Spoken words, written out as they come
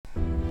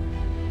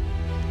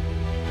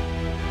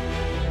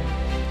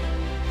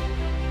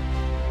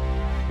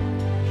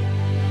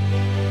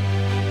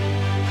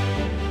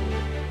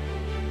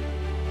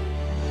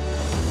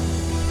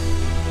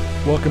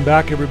Welcome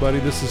back, everybody.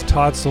 This is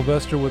Todd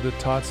Sylvester with the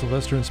Todd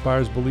Sylvester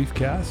Inspires Belief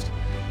Cast.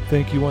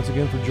 Thank you once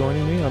again for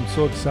joining me. I'm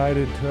so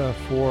excited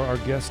for our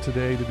guest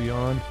today to be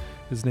on.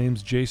 His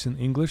name's Jason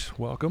English.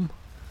 Welcome.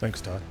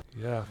 Thanks, Todd.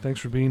 Yeah, thanks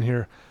for being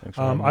here. Thanks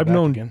for having me I've back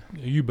known again.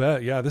 You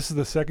bet. Yeah, this is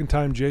the second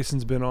time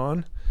Jason's been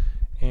on,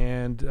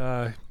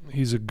 and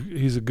he's a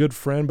good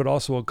friend, but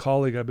also a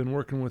colleague. I've been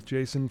working with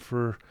Jason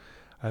for,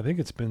 I think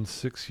it's been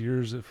 6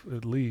 years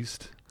at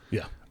least.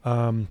 Yeah.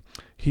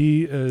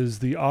 He is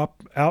the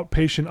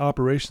outpatient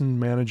operations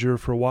manager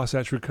for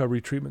Wasatch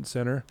Recovery Treatment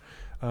Center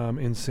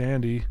in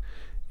Sandy,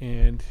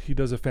 and he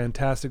does a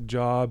fantastic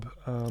job.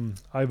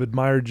 I've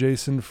admired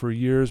Jason for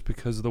years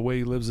because of the way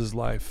he lives his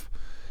life.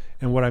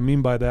 And what I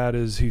mean by that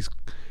is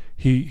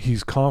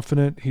he's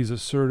confident, he's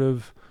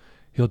assertive,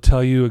 he'll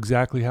tell you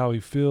exactly how he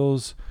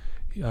feels.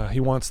 He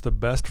wants the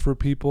best for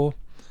people.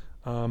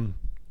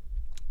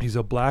 He's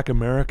a Black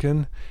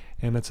American,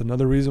 and that's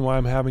another reason why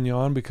I'm having you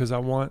on, because I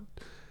want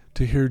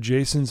to hear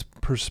Jason's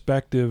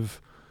perspective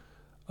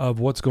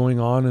of what's going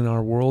on in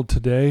our world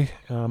today.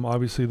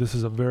 Obviously, this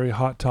is a very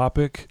hot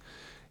topic.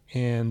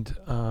 And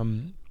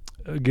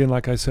again,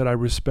 like I said, I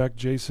respect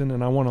Jason,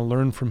 and I want to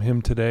learn from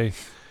him today.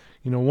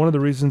 You know, one of the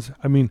reasons,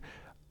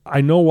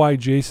 I know why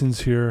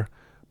Jason's here,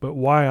 but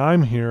why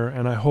I'm here,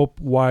 and I hope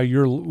why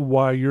you're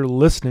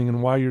listening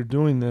and why you're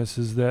doing this,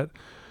 is that,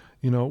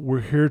 you know,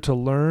 we're here to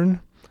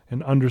learn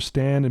and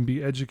understand and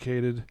be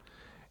educated,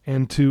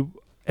 and to,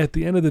 at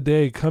the end of the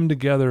day, come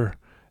together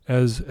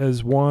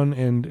as one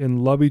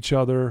and love each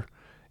other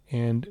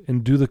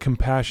and do the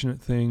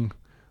compassionate thing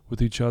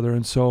with each other.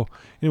 And so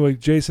anyway,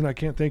 Jason, I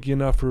can't thank you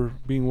enough for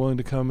being willing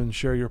to come and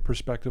share your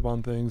perspective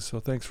on things. So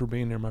thanks for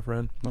being here, my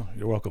friend. No,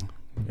 you're welcome.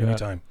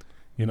 Anytime.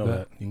 You know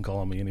that. You can call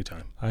on me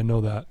anytime. I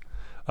know that.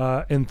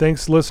 And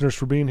thanks, listeners,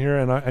 for being here.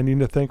 And I need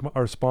to thank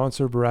our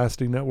sponsor,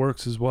 Veracity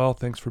Networks, as well.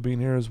 Thanks for being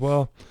here as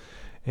well.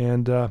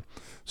 And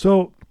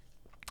so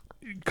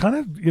kind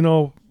of, you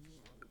know,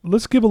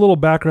 let's give a little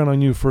background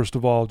on you, first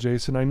of all,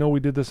 Jason. I know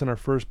we did this in our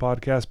first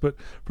podcast, but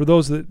for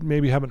those that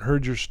maybe haven't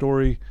heard your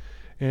story,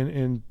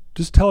 and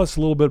just tell us a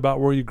little bit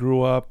about where you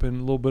grew up and a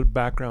little bit of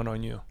background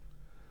on you.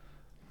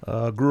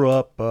 Grew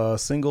up a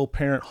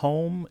single-parent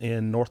home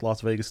in North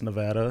Las Vegas,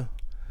 Nevada.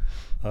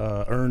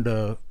 Earned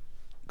a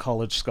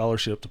college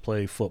scholarship to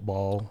play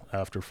football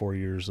after 4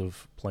 years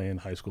of playing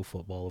high school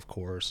football, of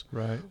course.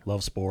 Right.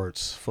 Love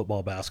sports,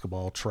 football,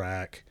 basketball,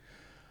 track.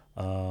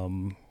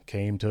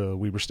 Came to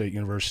Weber State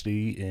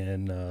University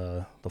in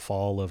the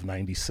fall of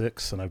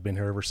 '96, and I've been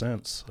here ever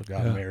since. I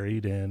got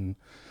married in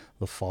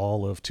the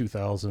fall of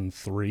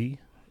 2003,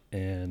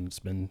 and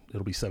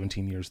it'll be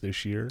 17 years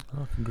this year.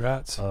 Oh,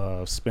 congrats.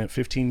 Spent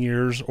 15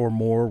 years or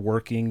more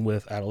working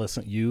with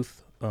adolescent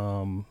youth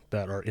that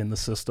are in the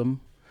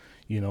system,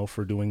 you know,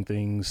 for doing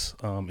things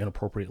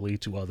inappropriately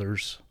to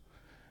others,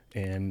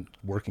 and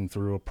working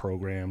through a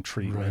program,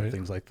 treatment,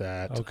 things like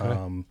that.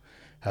 Okay.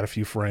 Had a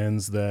few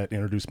friends that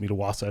introduced me to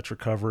Wasatch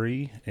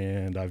Recovery,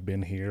 and I've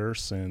been here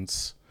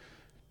since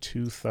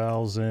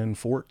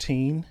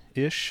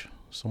 2014-ish,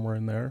 somewhere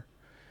in there.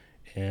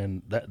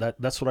 And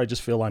that's what I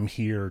just feel I'm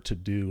here to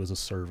do, as a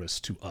service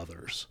to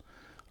others.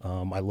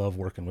 I love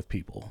working with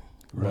people,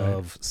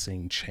 love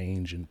seeing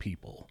change in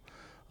people,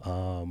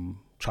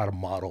 try to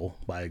model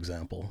by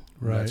example.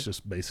 Right. That's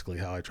just basically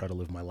how I try to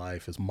live my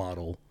life, is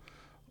model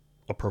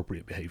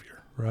appropriate behavior.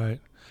 Right.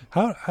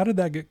 How did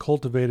that get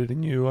cultivated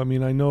in you? I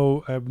mean, I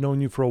know I've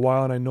known you for a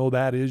while, and I know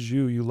that is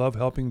you. You love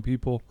helping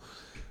people.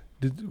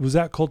 Was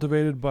that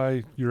cultivated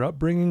by your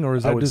upbringing, or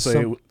is that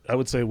I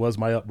would say it was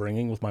my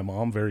upbringing with my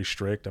mom, very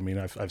strict. I mean,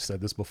 I've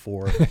said this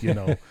before, you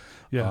know,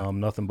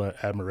 nothing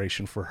but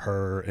admiration for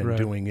her and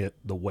doing it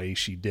the way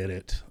she did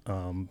it.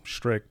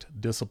 Strict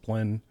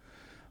discipline.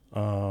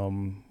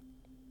 Again,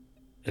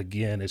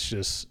 it's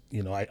just,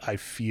 you know, I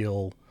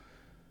feel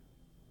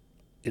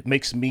it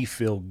makes me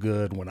feel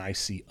good when I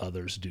see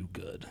others do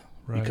good.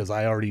 Because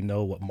I already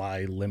know what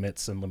my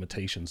limits and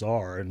limitations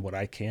are and what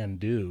I can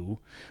do.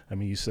 I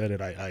mean, you said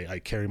it, I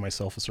carry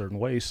myself a certain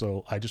way,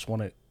 so I just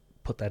want to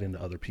put that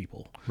into other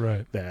people.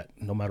 Right. That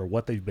no matter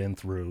what they've been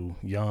through,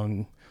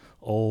 young,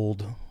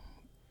 old,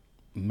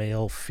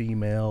 male,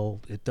 female,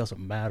 it doesn't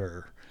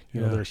matter.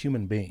 You know, they're a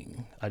human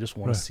being. I just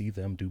want to see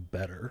them do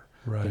better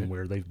than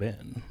where they've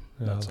been.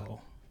 That's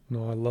all.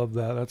 No, I love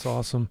that. That's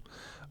awesome.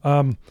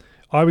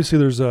 Obviously,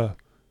 there's a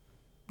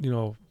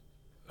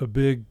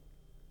big,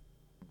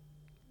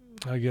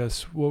 I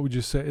guess, what would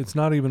you say? It's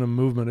not even a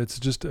movement. It's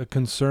just a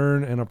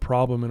concern and a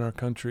problem in our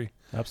country.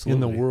 Absolutely.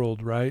 In the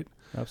world, right?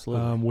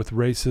 Absolutely. With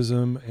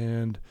racism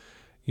and,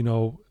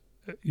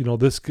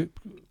 this,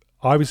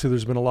 obviously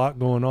there's been a lot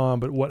going on,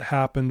 but what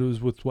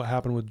happened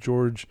with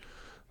George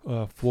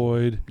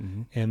Floyd,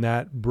 and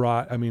that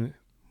brought,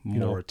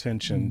 more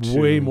attention to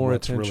way more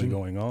what's attention really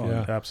going on.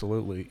 Yeah.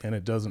 Absolutely. And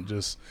it wasn't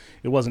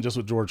just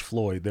with George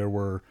Floyd. There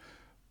were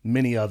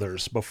many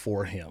others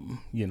before him,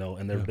 you know,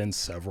 and there have been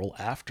several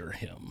after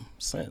him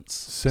since.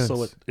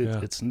 So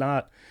it's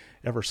not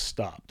ever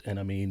stopped. And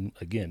I mean,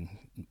 again,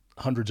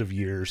 hundreds of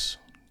years,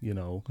 you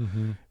know,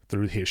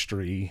 through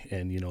history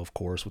and, of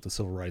course, with the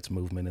civil rights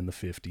movement in the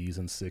 50s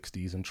and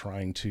 60s and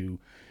trying to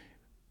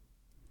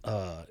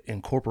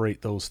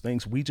incorporate those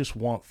things. We just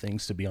want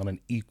things to be on an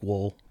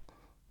equal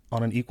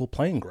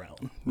playing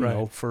ground,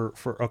 for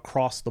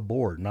across the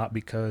board, not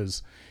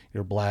because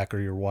you're black or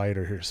you're white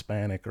or you're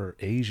Hispanic or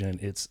Asian.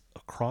 It's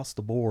across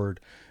the board,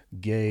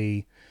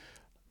 gay,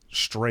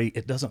 straight.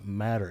 It doesn't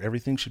matter.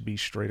 Everything should be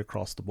straight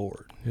across the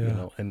board,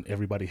 and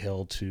everybody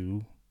held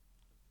to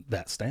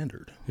that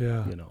standard.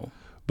 Yeah.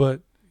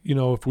 But,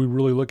 if we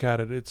really look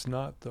at it, it's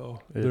not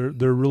though.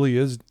 There really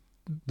is.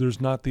 There's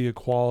not the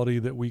equality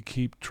that we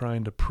keep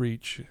trying to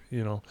preach,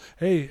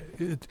 hey,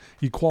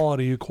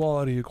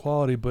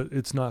 equality, but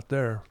it's not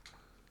there.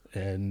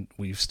 And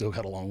we've still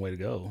got a long way to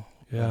go.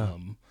 Yeah.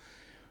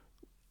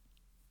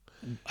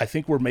 I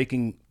think we're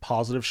making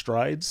positive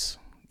strides,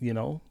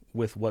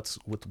 with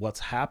what's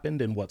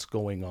happened and what's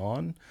going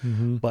on,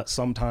 but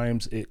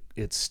sometimes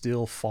it's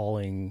still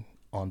falling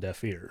on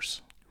deaf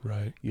ears.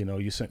 Right.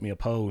 You sent me a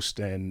post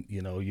and,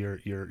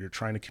 you're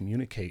trying to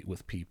communicate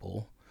with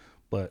people.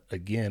 But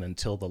again,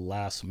 until the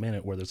last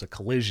minute where there's a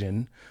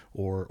collision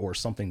or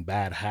something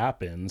bad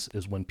happens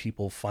is when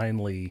people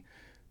finally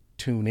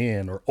tune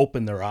in or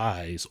open their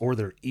eyes or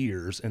their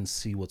ears and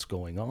see what's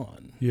going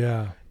on.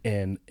 Yeah.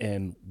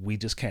 And we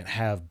just can't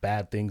have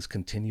bad things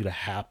continue to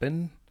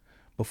happen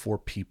before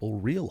people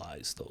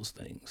realize those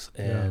things.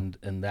 And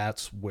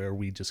that's where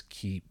we just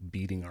keep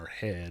beating our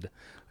head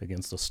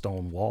against a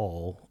stone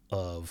wall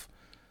of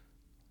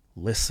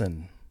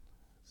listen,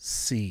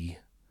 see,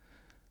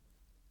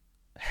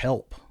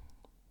 help,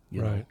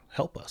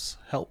 help us,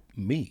 help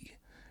me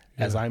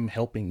as I'm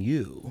helping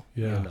you,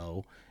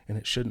 and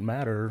it shouldn't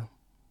matter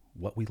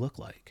what we look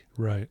like,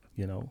 right?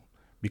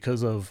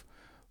 Because of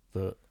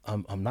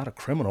I'm not a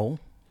criminal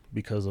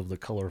because of the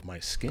color of my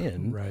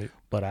skin, right?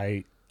 But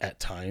I at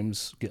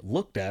times get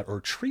looked at or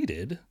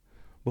treated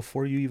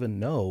before you even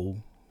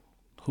know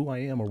who I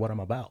am or what I'm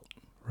about,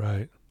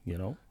 right?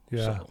 Yeah.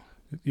 So.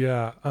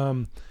 Yeah.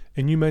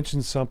 And you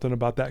mentioned something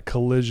about that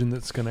collision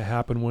that's going to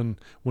happen when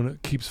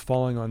it keeps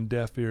falling on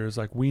deaf ears.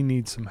 Like, we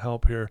need some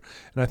help here.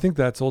 And I think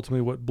that's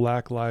ultimately what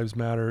Black Lives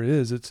Matter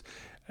is. It's,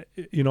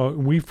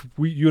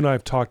 you and I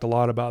have talked a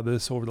lot about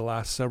this over the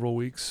last several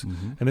weeks,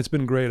 and it's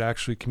been great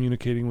actually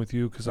communicating with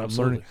you because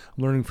I'm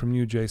learning from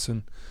you,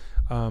 Jason.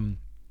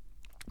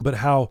 But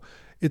how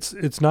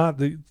it's not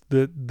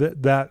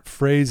that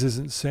phrase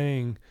isn't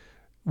saying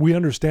we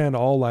understand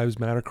all lives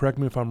matter. Correct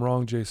me if I'm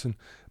wrong, Jason.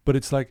 But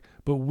it's like,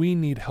 but we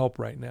need help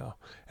right now.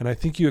 And I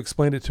think you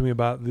explained it to me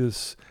about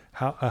this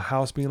a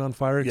house being on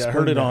fire. I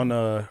heard it on.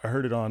 I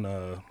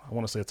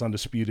want to say it's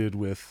Undisputed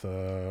with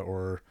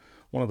or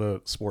one of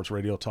the sports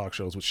radio talk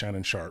shows with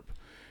Shannon Sharp.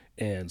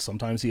 And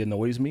sometimes he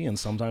annoys me, and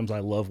sometimes I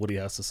love what he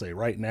has to say.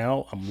 Right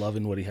now, I'm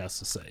loving what he has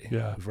to say.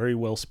 Yeah, very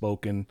well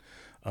spoken.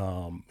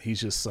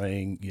 He's just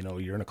saying,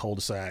 you're in a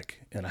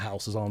cul-de-sac and a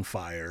house is on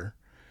fire,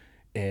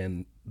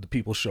 and the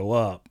people show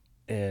up,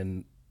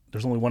 and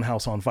there's only one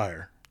house on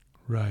fire.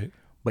 Right.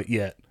 But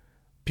yet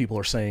people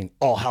are saying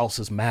all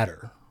houses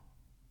matter.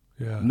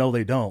 Yeah. No,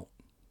 they don't.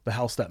 The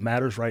house that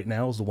matters right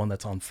now is the one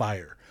that's on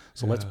fire.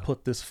 So let's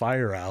put this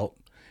fire out,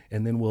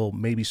 and then we'll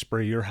maybe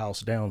spray your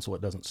house down so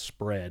it doesn't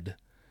spread.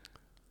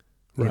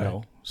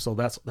 Right. So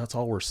that's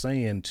all we're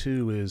saying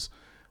too is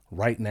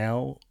right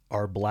now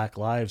our Black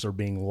lives are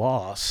being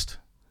lost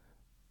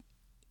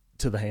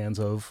to the hands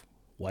of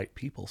white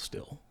people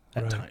still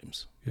at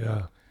times.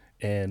 Yeah.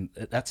 And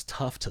that's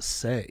tough to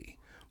say,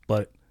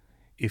 but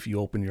if you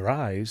open your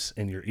eyes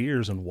and your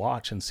ears and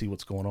watch and see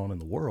what's going on in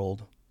the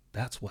world,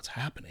 that's what's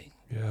happening.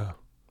 Yeah.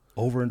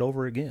 Over and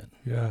over again.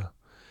 Yeah.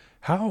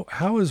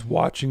 How is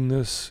watching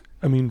this,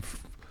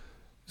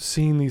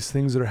 seeing these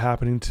things that are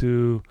happening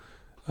to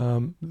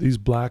these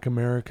Black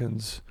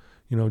Americans,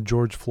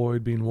 George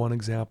Floyd being one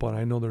example, and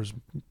I know there's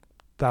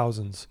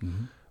thousands.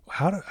 Mm-hmm.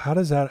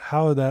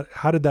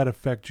 How did that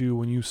affect you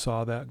when you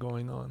saw that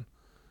going on?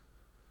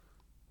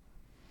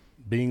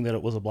 Being that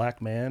it was a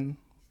Black man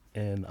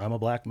and I'm a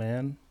Black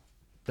man,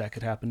 that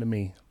could happen to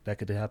me. That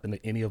could happen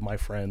to any of my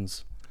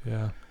friends.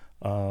 Yeah.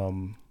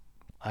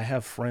 I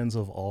have friends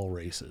of all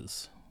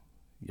races,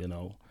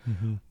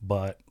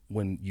 but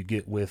when you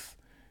get with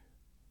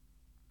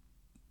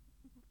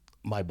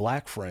my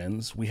Black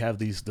friends, we have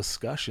these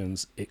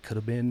discussions. It could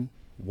have been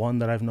one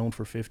that I've known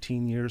for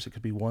 15 years. It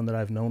could be one that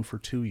I've known for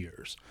 2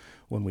 years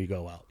when we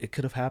go out. It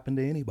could have happened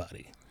to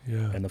anybody.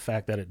 Yeah. And the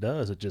fact that it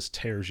does, it just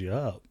tears you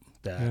up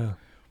that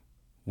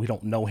we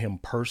don't know him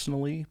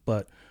personally,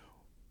 but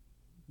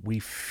we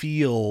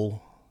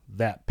feel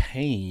that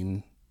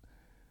pain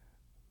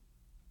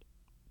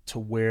to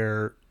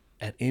where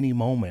at any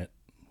moment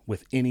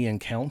with any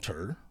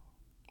encounter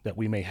that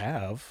we may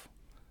have,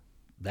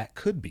 that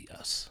could be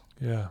us.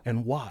 Yeah.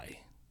 And why?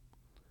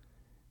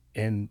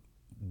 And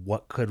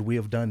what could we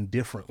have done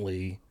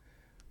differently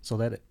so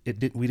that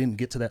we didn't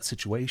get to that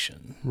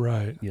situation?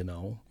 Right.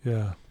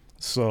 Yeah.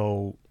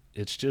 So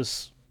it's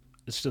just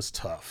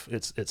tough.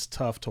 It's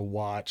tough to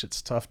watch.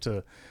 It's tough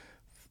to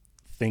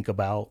think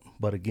about.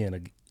 But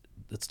again,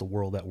 it's the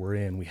world that we're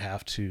in. We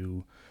have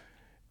to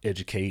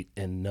educate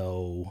and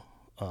know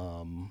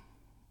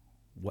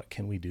what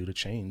can we do to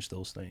change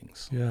those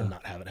things and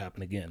not have it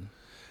happen again.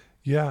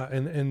 Yeah,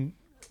 and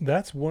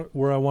that's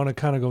where I want to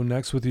kind of go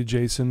next with you,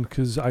 Jason,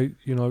 because I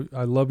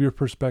love your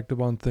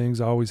perspective on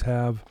things. I always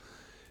have.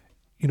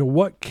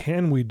 What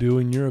can we do,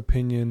 in your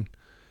opinion,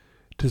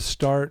 to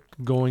start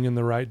going in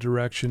the right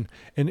direction?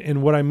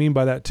 And what I mean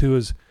by that too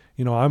is,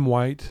 I'm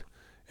white,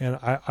 and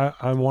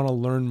I want to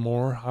learn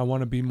more. I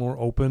want to be more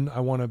open. I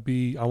want to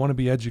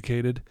be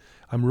educated.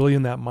 I'm really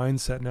in that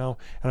mindset now,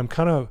 and I'm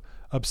kind of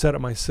upset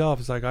at myself.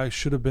 It's like I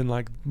should have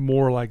been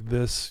more like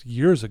this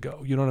years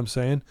ago. You know what I'm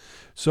saying?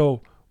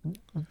 So,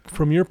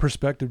 from your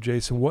perspective,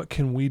 Jason, what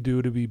can we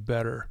do to be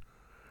better?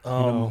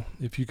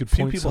 If you could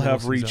point. Few people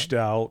have reached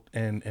out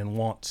and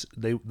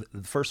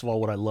first of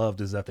all, what I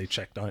loved is that they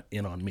checked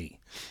in on me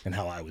and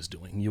how I was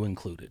doing, you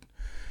included,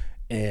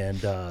 and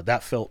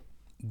that felt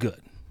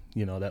good.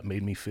 That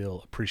made me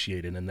feel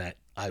appreciated and that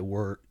I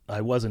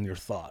was in your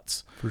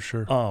thoughts. For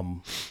sure.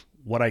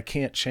 What I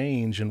can't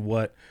change and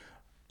what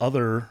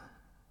other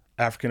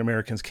African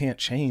Americans can't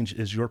change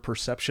is your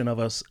perception of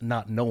us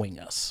not knowing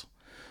us.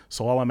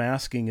 So all I'm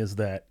asking is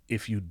that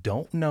if you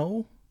don't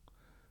know,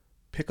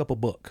 pick up a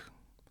book,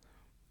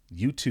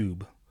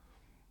 YouTube,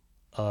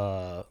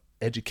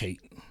 educate,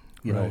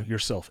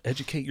 yourself,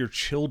 educate your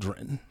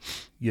children,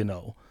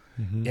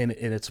 mm-hmm. and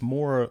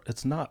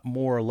it's not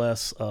more or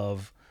less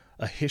of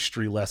a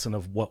history lesson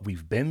of what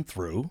we've been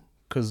through,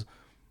 because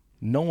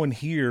no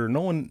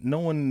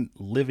one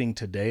living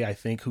today, I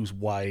think, who's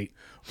white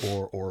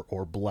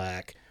or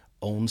black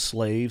owned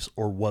slaves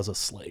or was a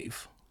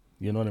slave.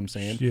 You know what I'm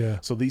saying? Yeah.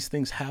 So these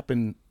things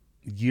happened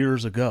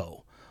years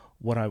ago.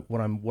 What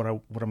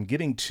I'm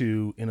getting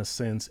to, in a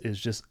sense, is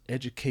just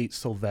educate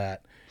so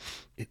that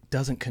it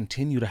doesn't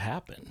continue to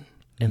happen,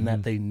 and mm-hmm.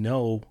 that they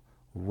know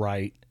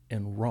right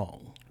and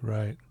wrong.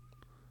 Right.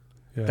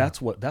 Yeah.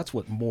 That's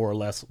what more or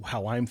less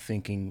how I'm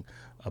thinking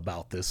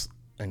about this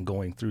and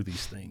going through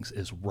these things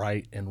is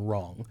right and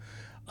wrong.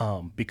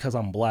 Because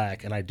I'm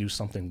black and I do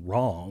something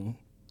wrong,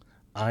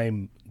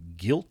 I'm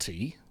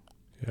guilty.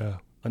 Yeah.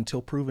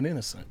 Until proven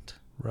innocent.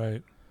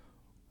 Right.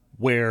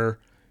 Where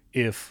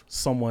if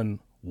someone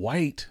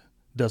white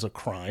does a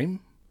crime,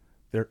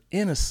 they're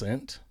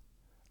innocent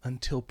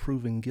until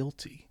proven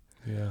guilty.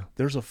 Yeah.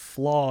 There's a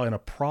flaw and a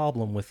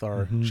problem with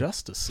our mm-hmm.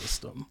 justice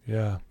system.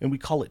 Yeah. And we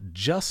call it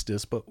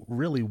justice, but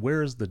really,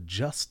 where's the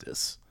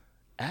justice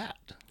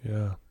at?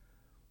 Yeah.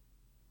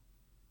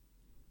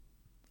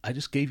 I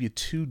just gave you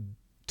two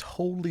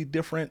totally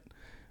different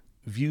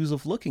views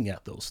of looking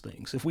at those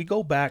things. If we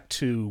go back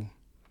to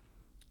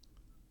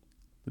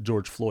the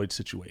George Floyd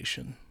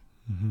situation,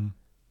 mm-hmm.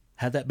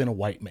 had that been a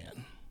white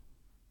man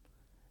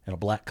and a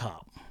black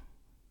cop,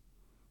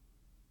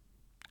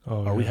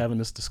 are we having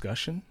this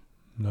discussion?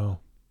 No.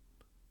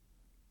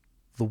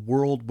 The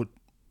world would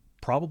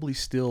probably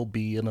still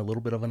be in a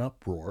little bit of an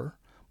uproar,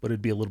 but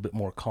it'd be a little bit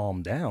more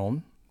calmed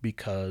down,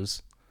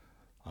 because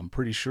I'm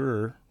pretty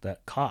sure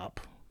that cop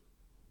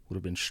would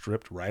have been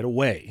stripped right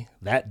away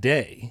that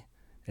day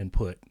and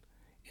put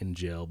in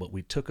jail. But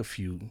we took a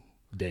few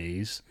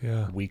days,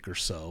 a week or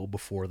so,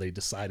 before they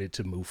decided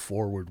to move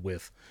forward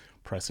with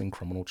pressing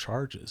criminal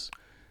charges.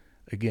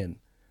 Again,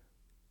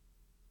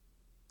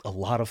 a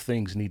lot of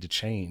things need to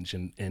change,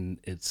 and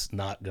it's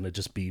not going to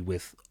just be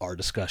with our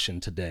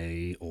discussion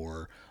today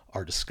or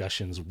our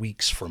discussions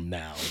weeks from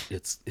now.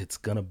 It's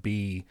got to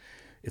be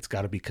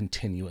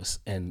continuous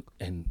and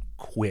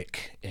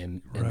quick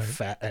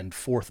and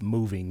forth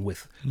moving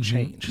with mm-hmm.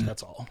 change.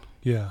 That's all.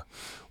 Yeah.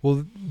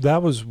 Well,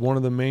 that was one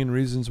of the main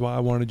reasons why I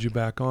wanted you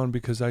back on,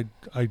 because I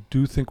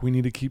do think we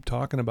need to keep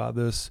talking about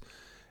this.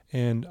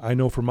 And I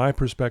know from my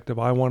perspective,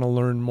 I want to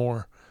learn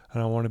more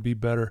and I want to be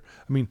better.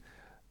 I mean,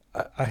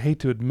 I hate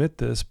to admit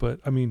this, but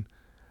I mean,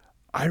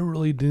 I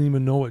really didn't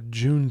even know what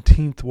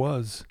Juneteenth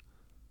was.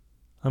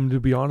 I'm to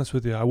be honest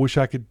with you. I wish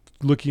I could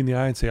look you in the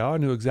eye and say, I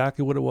knew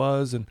exactly what it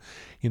was. And,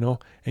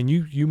 and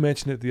you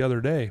mentioned it the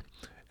other day,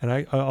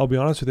 and I'll be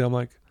honest with you. I'm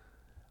like,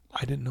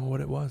 I didn't know what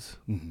it was.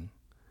 Mm-hmm.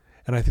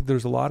 And I think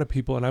there's a lot of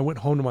people, and I went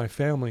home to my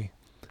family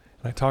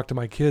and I talked to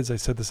my kids. I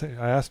said the same.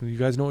 I asked them, you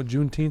guys know what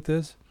Juneteenth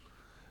is?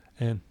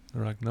 And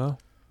they're like, no.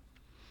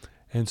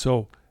 And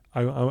so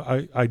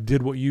I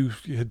did what you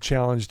had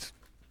challenged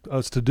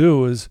us to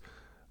do, is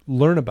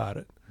learn about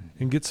it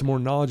and get some more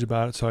knowledge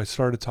about it. So I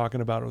started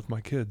talking about it with my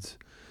kids,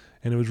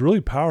 and it was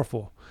really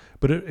powerful.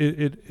 But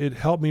it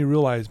helped me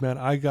realize, man,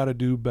 I got to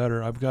do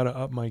better. I've got to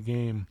up my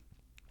game,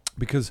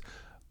 because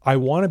I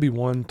want to be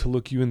one to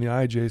look you in the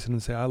eye, Jason,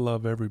 and say, I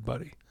love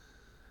everybody.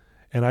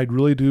 And I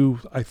really do.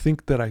 I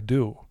think that I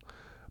do.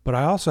 But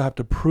I also have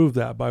to prove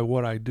that by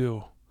what I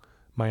do,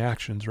 my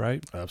actions,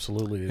 right?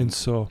 Absolutely. And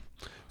so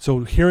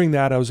hearing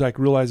that, I was like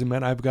realizing,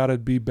 man, I've got to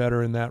be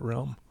better in that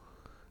realm,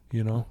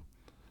 you Yeah.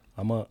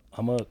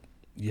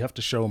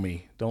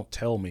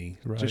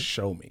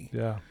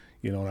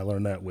 And I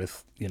learned that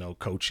with,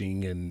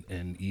 coaching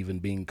and even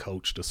being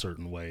coached a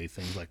certain way,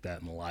 things like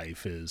that in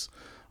life, is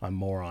I'm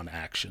more on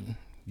action.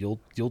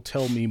 You'll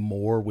tell me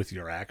more with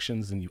your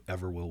actions than you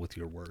ever will with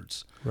your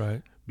words.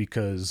 Right.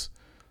 Because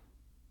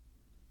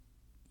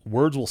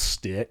words will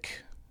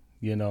stick,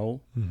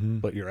 Mm-hmm.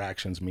 but your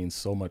actions mean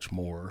so much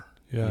more.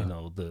 Yeah.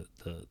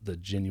 The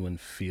genuine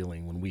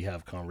feeling when we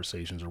have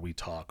conversations or we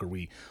talk or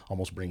we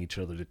almost bring each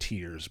other to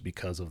tears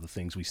because of the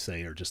things we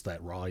say or just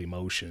that raw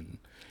emotion,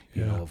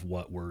 of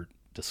what we're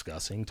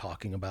discussing,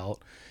 talking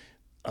about.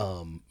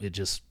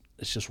 It's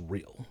just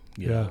real.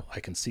 I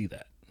can see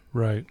that.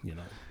 Right.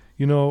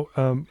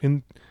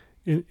 In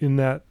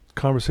that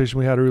conversation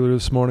we had earlier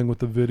this morning with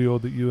the video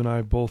that you and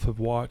I both have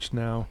watched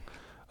now,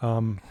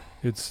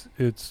 it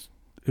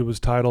was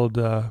titled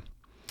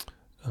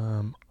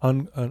an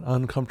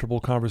uncomfortable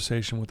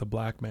conversation with a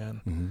black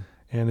man. Mm-hmm.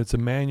 And it's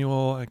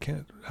Emmanuel. I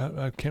can't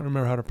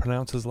remember how to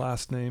pronounce his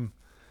last name.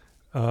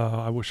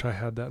 I wish I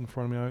had that in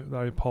front of me.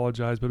 I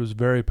apologize, but it was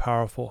very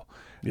powerful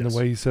in the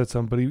way he said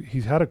something. But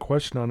he had a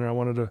question on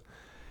there.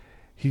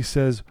 He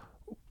says,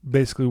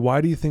 basically,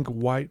 why do you think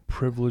white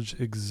privilege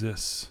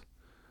exists?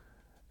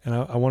 And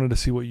I wanted to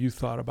see what you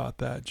thought about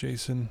that,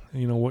 Jason.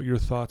 What your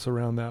thoughts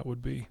around that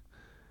would be.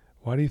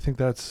 Why do you think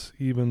that's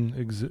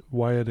even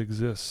why it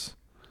exists?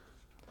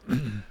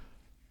 I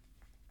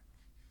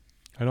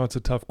know it's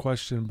a tough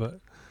question,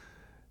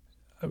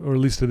 or at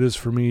least it is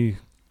for me.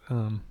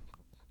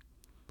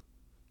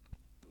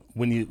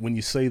 When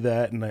you say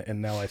that,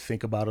 and now I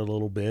think about it a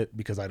little bit,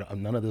 because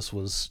none of this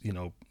was,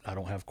 I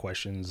don't have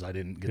questions. I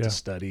didn't get to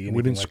study anything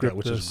we didn't like script that,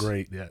 which this. is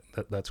great. Yeah,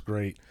 that's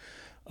great.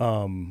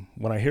 When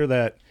I hear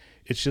that,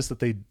 it's just that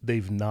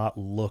they've not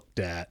looked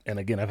at, and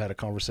again, I've had a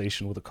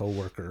conversation with a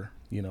coworker,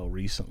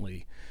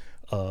 recently,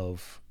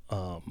 of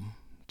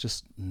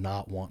just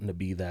not wanting to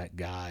be that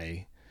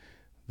guy,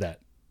 that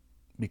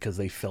because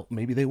they felt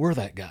maybe they were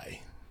that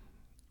guy,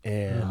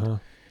 and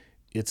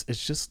it's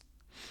just,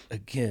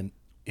 again,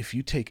 if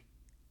you take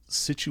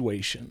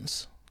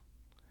situations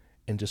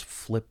and just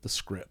flip the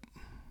script,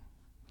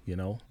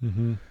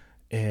 Mm-hmm.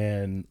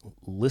 and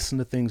listen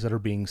to things that are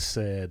being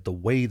said, the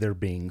way they're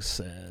being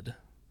said,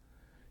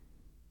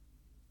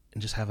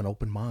 and just have an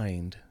open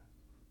mind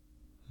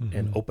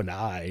and open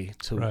eye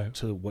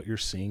to what you're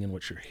seeing and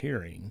what you're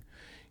hearing,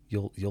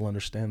 you'll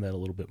understand that a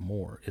little bit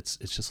more. It's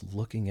just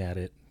looking at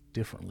it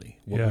differently.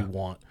 What we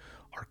want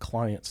our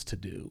clients to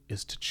do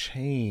is to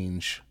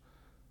change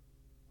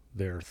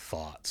their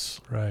thoughts,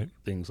 right?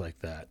 Things like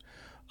that.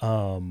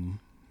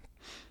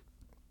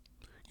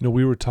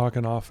 We were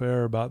talking off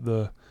air about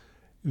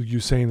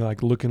you saying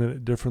like looking at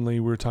it differently.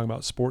 We were talking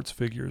about sports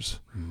figures.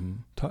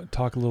 Mm-hmm.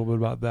 Talk a little bit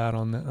about that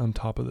on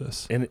top of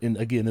this. And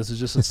again, this is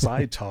just a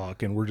side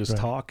talk, and we're just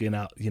talking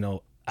out,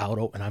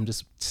 and I'm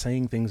just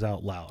saying things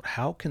out loud.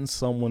 How can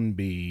someone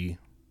be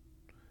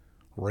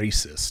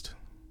racist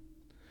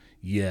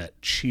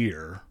yet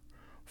cheer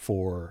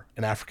for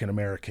an African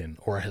American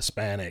or a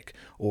Hispanic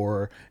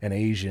or an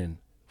Asian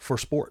for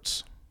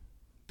sports?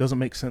 Doesn't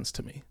make sense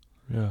to me.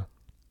 Yeah.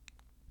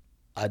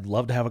 I'd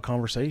love to have a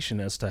conversation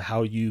as to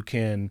how you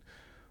can,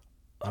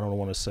 I don't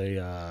want to say,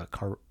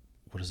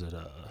 what is it?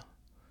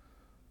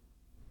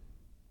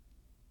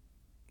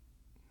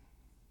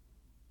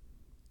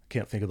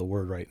 Can't think of the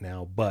word right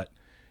now, but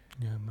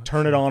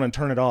turn it on and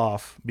turn it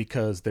off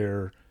because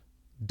they're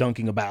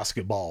dunking a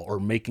basketball or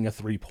making a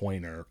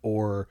 3-pointer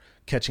or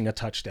catching a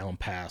touchdown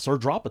pass or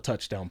drop a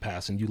touchdown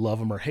pass, and you love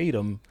them or hate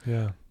them.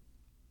 Yeah.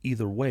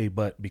 Either way,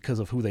 but because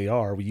of who they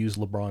are, we use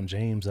LeBron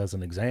James as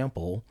an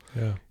example.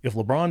 Yeah. If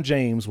LeBron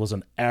James was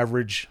an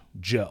average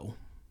Joe,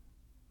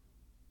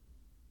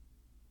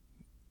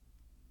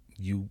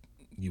 you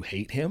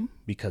hate him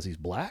because he's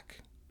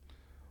black,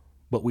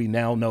 but we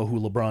now know who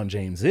LeBron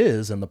James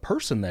is and the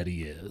person that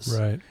he is,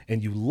 right?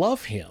 And you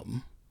love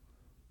him,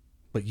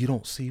 but you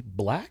don't see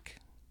black.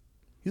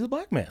 He's a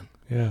black man.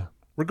 Yeah.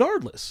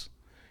 Regardless,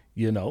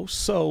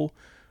 so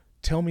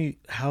tell me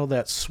how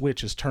that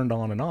switch is turned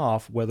on and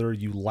off, whether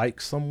you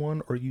like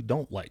someone or you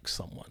don't like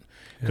someone.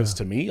 Because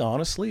to me,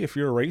 honestly, if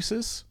you're a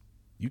racist,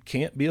 you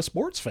can't be a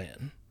sports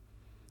fan.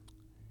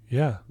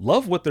 Yeah.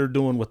 Love what they're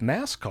doing with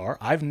NASCAR.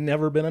 I've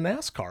never been a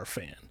NASCAR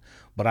fan,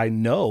 but I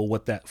know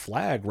what that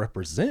flag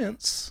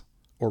represents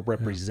or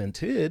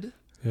represented.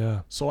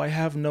 Yeah. So I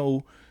have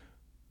no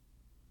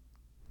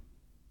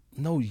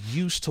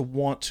use to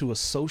want to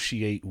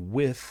associate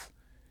with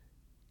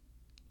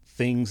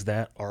things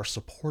that are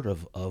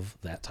supportive of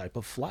that type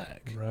of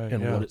flag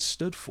and what it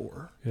stood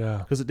for. Yeah.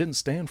 Because it didn't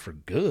stand for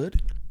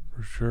good.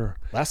 For sure.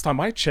 Last time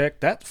I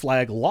checked, that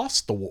flag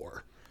lost the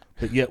war,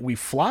 but yet we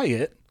fly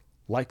it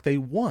like they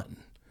won.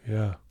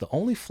 Yeah. The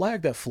only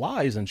flag that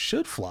flies and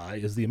should fly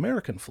is the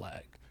American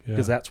flag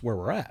because that's where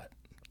we're at.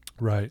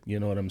 Right. You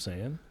know what I'm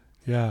saying?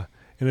 Yeah.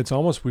 And it's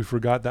almost, we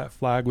forgot that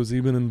flag was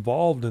even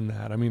involved in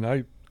that. I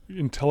mean,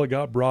 until it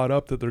got brought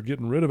up that they're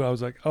getting rid of it, I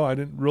was like, oh, I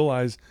didn't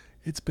realize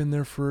it's been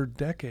there for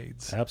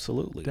decades.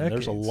 Absolutely. Decades.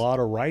 There's a lot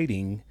of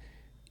writing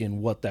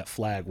in what that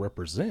flag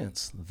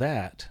represents.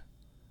 That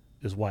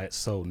is why it's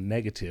so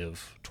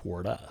negative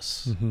toward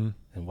us and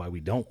why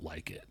we don't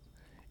like it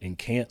and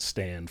can't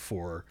stand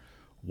for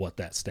what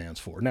that stands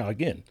for. Now,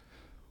 again,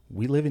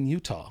 we live in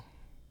Utah.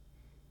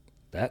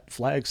 That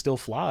flag still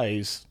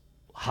flies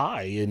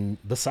high in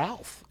the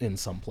South in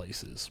some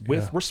places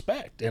with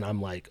respect. And I'm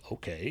like,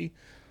 okay,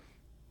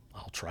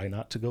 I'll try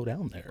not to go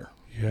down there.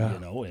 Yeah.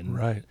 And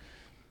right.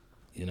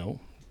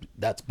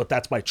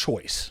 That's by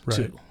choice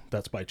too.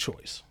 That's by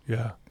choice.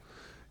 Yeah.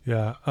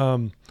 Yeah.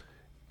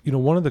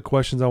 One of the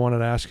questions I wanted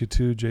to ask you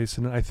too,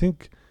 Jason, I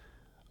think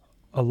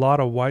a lot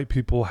of white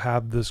people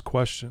have this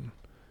question.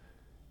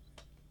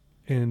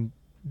 And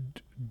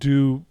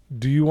do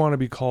you want to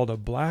be called a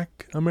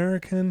Black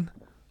American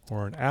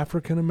or an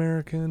African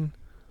American?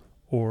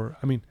 Or,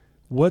 I mean,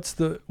 what's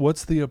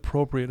the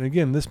appropriate, and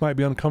again, this might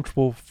be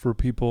uncomfortable for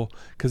people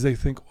because they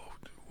think,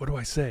 what do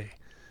I say?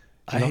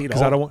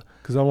 Because I don't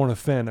want to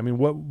offend. I mean,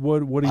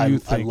 what do you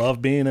think? I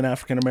love being an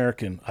African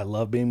American. I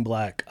love being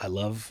Black. I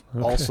love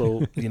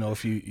also,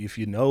 if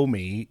you know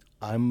me,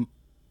 I'm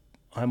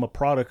a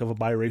product of a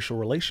biracial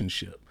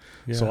relationship.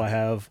 Yeah. So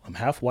I'm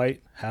half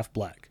white, half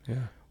Black.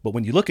 Yeah. But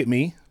when you look at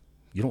me,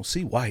 you don't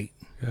see white.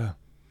 Yeah.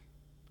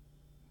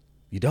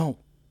 You don't.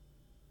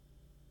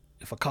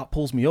 If a cop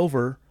pulls me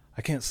over,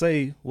 I can't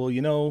say, well,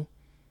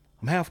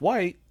 I'm half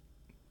white.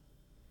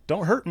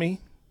 Don't hurt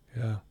me.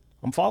 Yeah.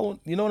 I'm following.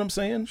 You know what I'm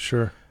saying?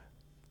 Sure.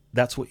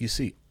 That's what you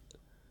see.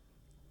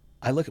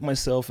 I look at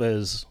myself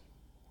as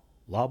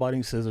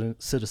law-abiding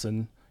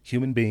citizen,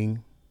 human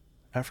being,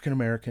 African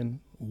American,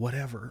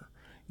 whatever.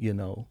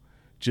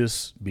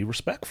 Just be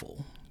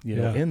respectful.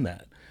 In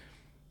that.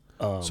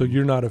 So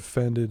you're not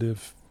offended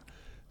if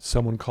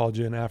someone called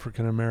you an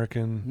African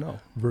American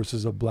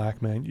versus a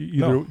Black man?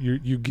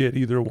 You get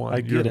either one.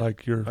 I get it.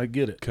 I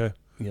get it. Okay.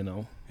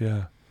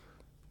 Yeah.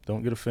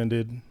 Don't get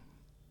offended.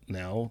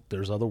 Now,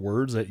 there's other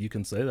words that you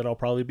can say that I'll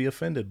probably be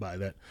offended by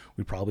that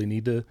we probably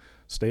need to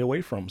stay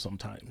away from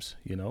sometimes.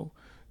 I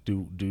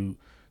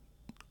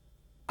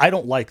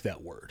don't like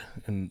that word.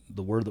 And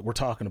the word that we're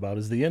talking about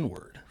is the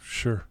N-word.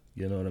 Sure.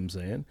 You know what I'm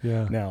saying?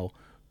 Yeah. Now,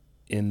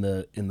 in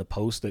the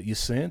post that you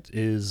sent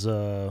is,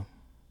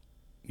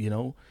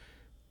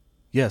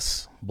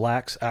 yes,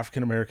 Blacks,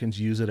 African Americans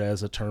use it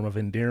as a term of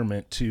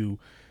endearment to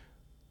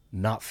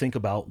not think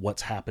about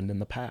what's happened in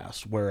the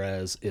past.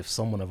 Whereas if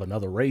someone of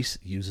another race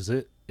uses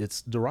it,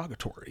 it's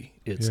derogatory.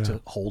 It's to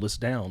hold us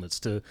down.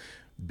 It's to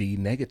be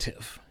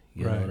negative.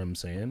 You know what I'm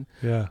saying?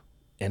 Yeah.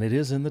 And it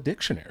is in the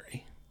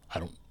dictionary.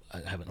 I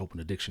haven't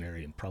opened a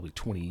dictionary in probably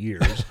 20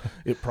 years.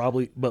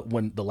 But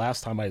when the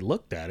last time I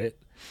looked at it,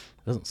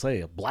 it doesn't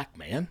say a Black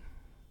man.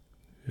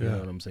 You know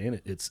what I'm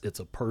saying? It's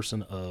a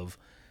person of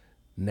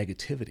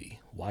negativity.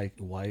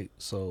 Why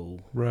so?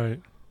 Right.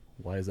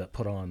 Why is that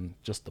put on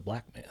just the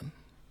Black man?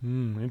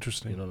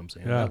 Interesting. You know what I'm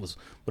saying? Yeah.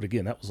 But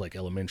again, that was like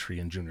elementary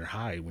and junior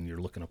high when you're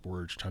looking up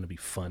words, trying to be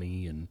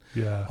funny and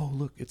oh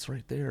look, it's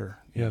right there.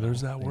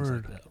 There's that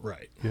word. Like that.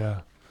 Right.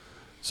 Yeah.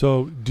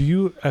 So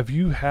have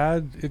you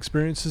had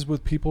experiences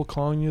with people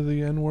calling you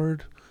the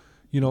N-word,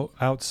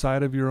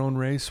 outside of your own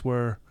race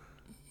where,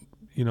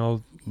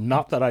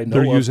 not that I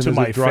know of to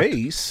my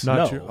face.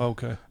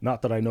 Okay.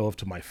 Not that I know of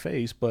to my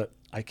face, but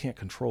I can't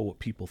control what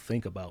people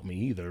think about me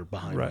either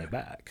behind my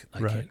back. I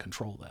can't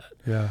control that.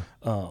 Yeah.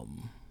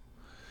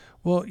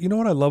 Well, you know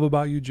what I love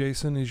about you,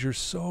 Jason, is you're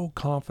so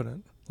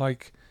confident.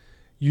 Like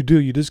you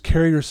just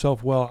carry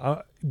yourself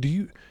well.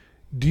 Do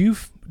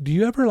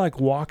you ever like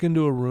walk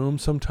into a room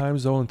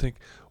sometimes though and think,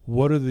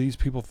 what are these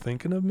people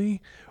thinking of me?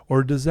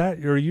 Or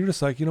you're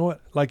just like, you know what?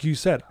 Like you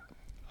said,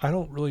 I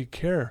don't really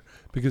care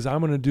because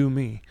I'm going to do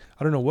me.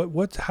 I don't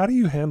know how do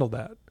you handle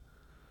that?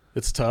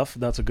 It's tough.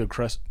 That's a good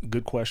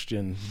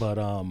question. But,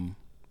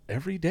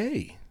 every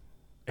day,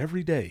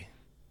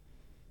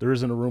 there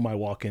isn't a room I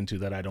walk into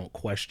that I don't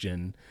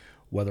question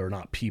whether or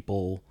not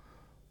people,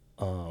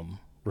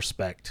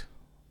 respect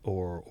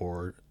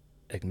or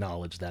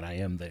acknowledge that I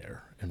am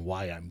there and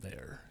why I'm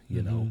there,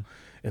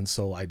 And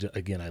so I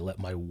let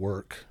my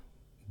work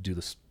do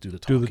the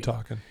talking. Do the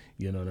talking.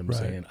 You know what I'm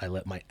saying? I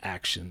let my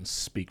actions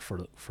speak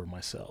for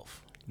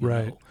myself. You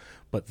know?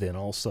 But then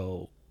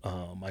also,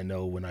 I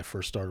know when I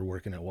first started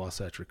working at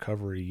Wasatch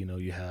Recovery,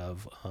 you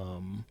have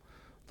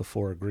the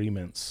 4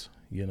 agreements.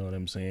 You know what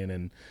I'm saying?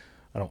 And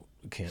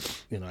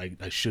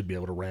I should be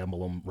able to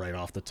ramble them right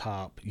off the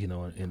top.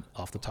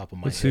 Off the top of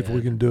my head. Let's see if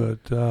we can do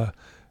it.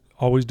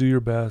 Always do your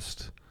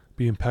best.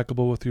 Be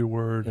impeccable with your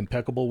word.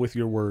 Impeccable with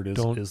your word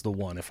is the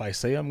one. If I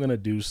say I'm going to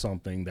do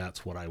something,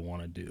 that's what I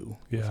want to do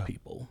with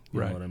people.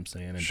 You know what I'm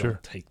saying? And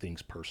don't take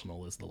things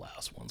personal is the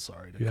last one.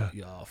 Sorry to cut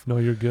you off. No,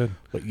 you're good.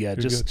 But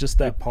just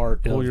that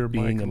part of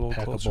being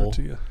impeccable,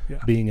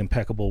 being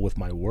impeccable with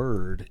my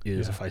word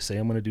is if I say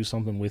I'm going to do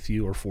something with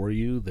you or for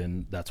you,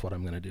 then that's what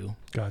I'm going to do.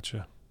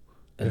 Gotcha.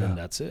 And then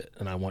that's it.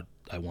 And I want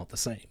the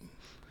same.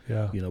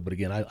 Yeah. But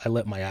again, I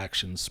let my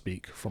actions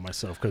speak for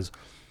myself because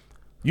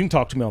you can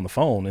talk to me on the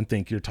phone and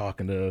think you're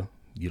talking to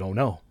you don't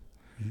know.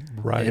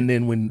 Right. And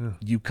then when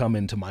you come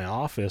into my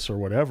office or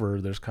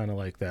whatever, there's kind of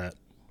like that,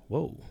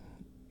 whoa.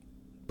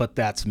 But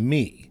that's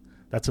me.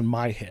 That's in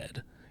my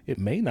head. It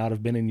may not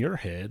have been in your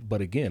head, but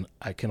again,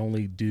 I can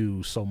only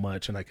do so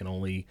much and I can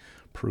only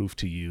prove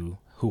to you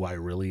who I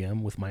really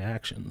am with my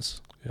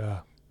actions. Yeah.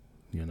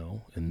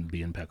 And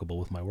be impeccable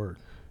with my word.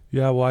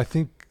 Yeah, well, I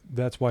think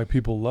that's why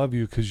people love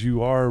you because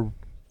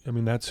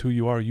that's who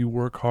you are. You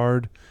work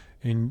hard.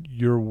 And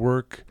your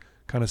work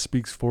kind of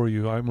speaks for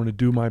you. I'm going to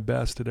do my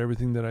best at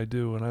everything that I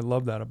do, and I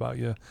love that about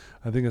you.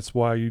 I think it's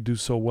why you do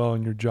so well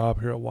in your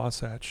job here at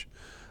Wasatch.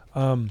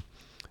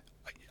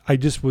 I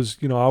just was,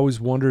 I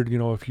always wondered,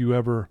 if you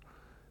ever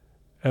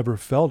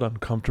felt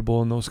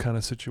uncomfortable in those kind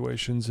of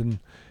situations, and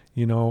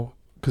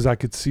because I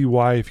could see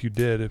why if you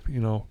did, if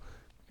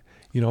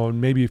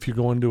and maybe if you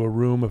go into a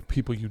room of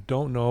people you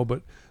don't know,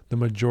 but the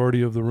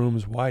majority of the room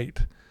is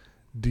white,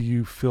 do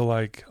you feel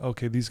like,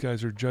 okay, these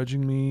guys are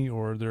judging me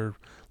or they're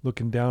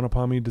looking down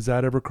upon me? Does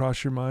that ever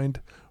cross your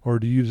mind, or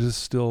do you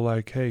just still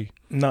like, hey,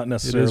 not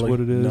necessarily, it is what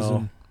it is?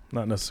 No,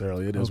 not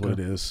necessarily. It is what it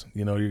is.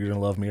 You're gonna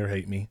love me or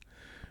hate me.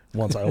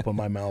 Once I open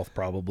my mouth,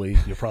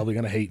 you're probably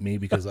going to hate me,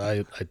 because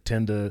I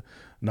tend to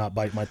not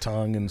bite my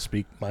tongue and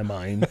speak my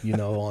mind,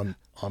 on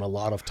a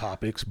lot of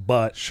topics.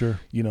 But,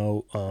 sure. In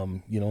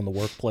the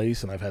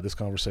workplace, and I've had this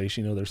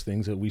conversation, there's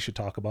things that we should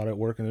talk about at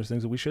work and there's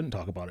things that we shouldn't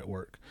talk about at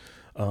work.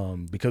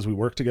 Because we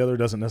work together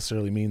doesn't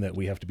necessarily mean that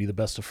we have to be the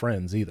best of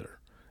friends either.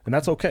 And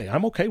that's okay.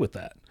 I'm okay with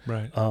that.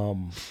 Right.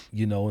 In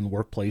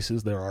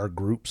workplaces, there are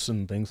groups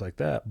and things like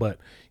that, but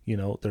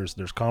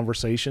there's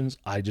conversations.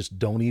 I just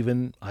don't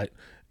even,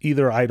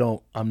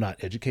 I'm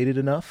not educated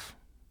enough,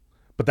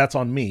 but that's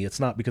on me. It's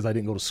not because I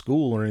didn't go to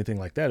school or anything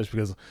like that. It's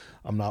because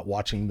I'm not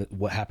watching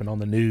what happened on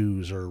the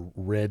news or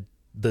read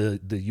the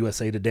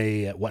USA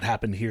Today at what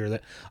happened here.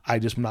 That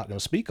I'm not going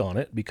to speak on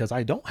it because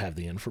I don't have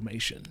the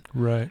information.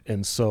 Right.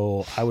 And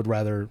so I would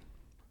rather,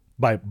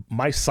 by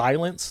my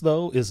silence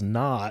though, is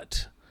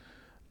not,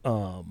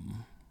 I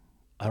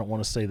don't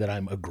want to say that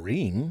I'm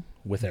agreeing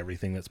with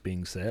everything that's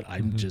being said. I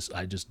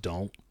just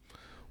don't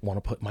want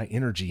to put my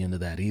energy into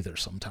that either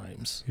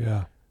sometimes.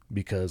 Yeah.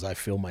 Because I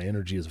feel my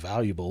energy is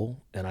valuable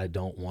and I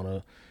don't want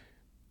to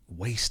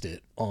waste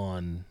it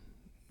on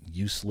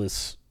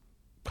useless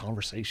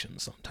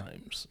conversations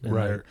sometimes. And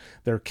right.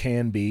 There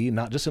can be,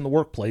 not just in the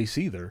workplace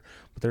either,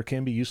 but there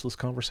can be useless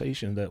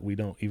conversation that we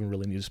don't even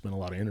really need to spend a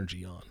lot of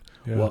energy on.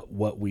 Yeah.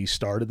 What we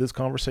started this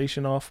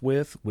conversation off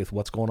with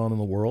what's going on in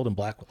the world and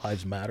Black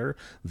Lives Matter,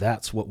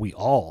 that's what we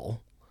all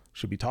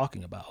should be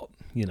talking about,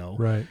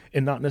 Right.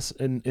 And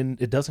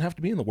and it doesn't have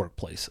to be in the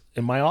workplace.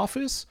 In my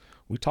office,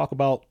 we talk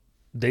about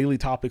daily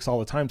topics all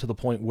the time, to the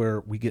point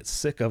where we get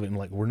sick of it and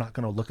like, we're not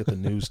going to look at the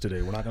news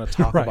today. We're not going to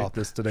talk right. about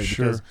this today,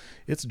 because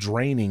it's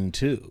draining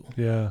too.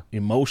 Yeah.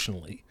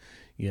 Emotionally,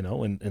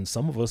 and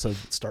some of us are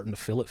starting to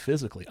feel it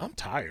physically. I'm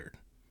tired,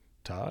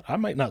 Todd. I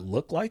might not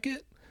look like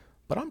it,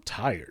 but I'm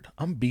tired.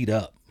 I'm beat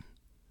up,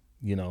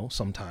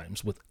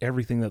 sometimes with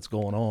everything that's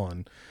going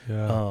on.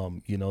 Yeah.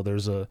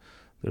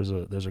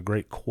 There's a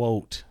great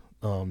quote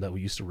that we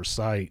used to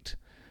recite.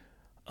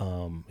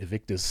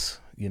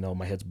 Evictus,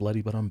 my head's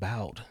bloody, but I'm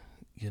bowed.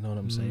 You know what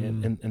I'm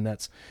saying? And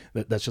that's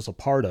just a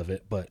part of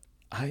it. But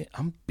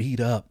I'm beat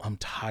up. I'm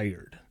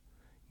tired,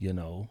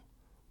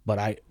 but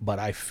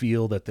I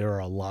feel that there are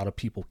a lot of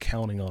people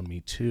counting on me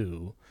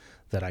too,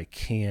 that I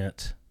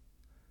can't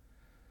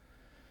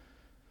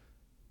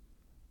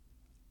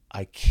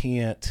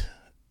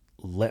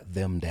let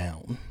them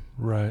down.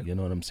 Right. You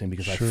know what I'm saying?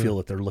 Because sure. I feel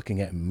that they're looking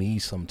at me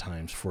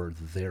sometimes for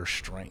their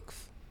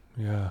strength.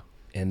 Yeah.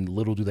 And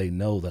little do they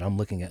know that I'm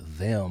looking at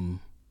them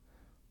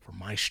for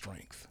my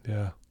strength.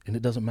 Yeah. And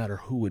it doesn't matter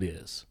who it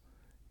is,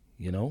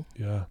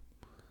 Yeah.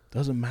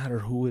 Doesn't matter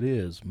who it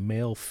is,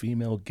 male,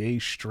 female, gay,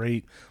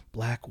 straight,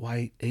 black,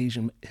 white,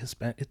 Asian,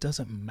 Hispanic. It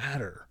doesn't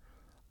matter.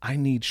 I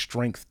need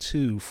strength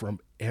too from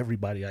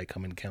everybody I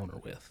come encounter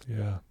with.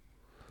 Yeah.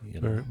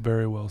 Very,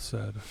 very well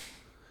said.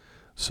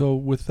 So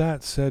with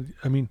that said,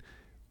 I mean,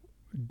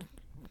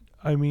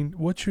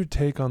 what's your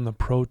take on the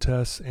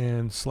protests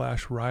and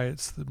 /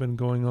 riots that have been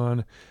going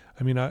on?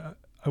 I mean, I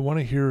want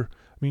to hear,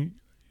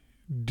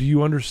 do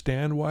you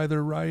understand why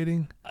they're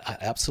rioting?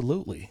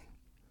 Absolutely.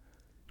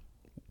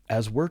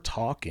 As we're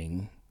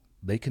talking,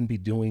 they can be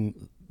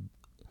doing,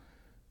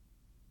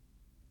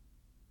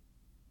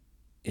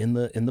 in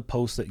the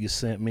post that you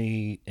sent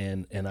me,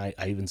 and I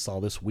even saw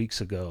this weeks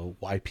ago,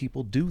 why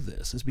people do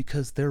this is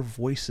because their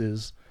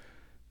voices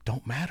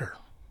don't matter.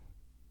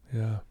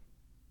 Yeah.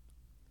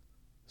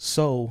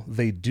 So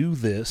they do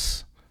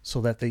this so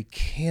that they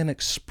can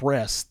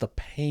express the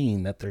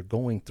pain that they're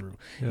going through.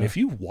 Yeah. And if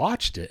you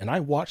watched it, and I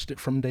watched it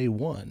from day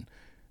one,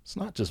 it's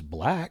not just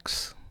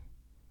blacks.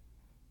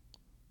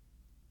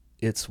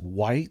 It's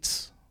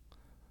whites,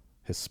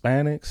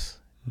 Hispanics,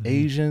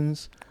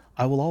 Asians.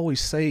 I will always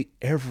say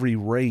every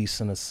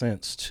race in a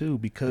sense too,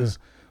 because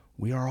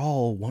we are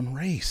all one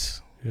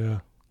race. Yeah.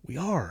 We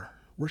are.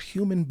 We're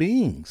human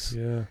beings.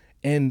 Yeah.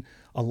 And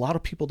a lot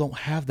of people don't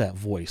have that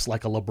voice,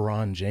 like a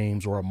LeBron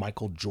James or a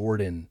Michael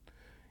Jordan.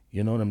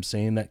 You know what I'm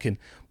saying?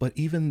 But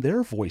even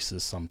their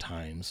voices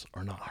sometimes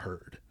are not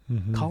heard.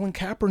 Mm-hmm. Colin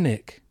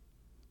Kaepernick.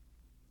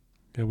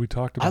 Yeah, we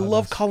talked about I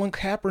love Colin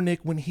Kaepernick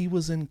when he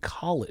was in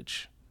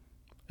college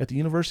at the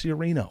University of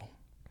Reno,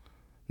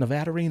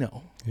 Nevada,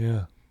 Reno.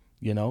 Yeah.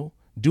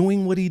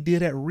 Doing what he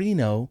did at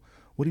Reno,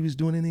 what he was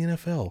doing in the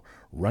NFL,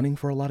 running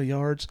for a lot of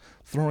yards,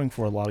 throwing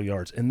for a lot of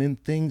yards. And then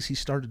he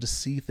started to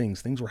see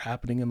things were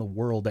happening in the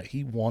world that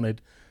he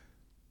wanted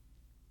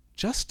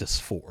justice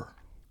for.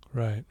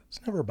 Right. It's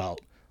never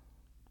about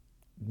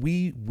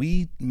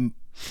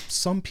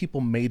some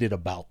people made it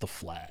about the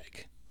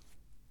flag.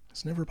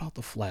 It's never about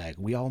the flag.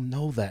 We all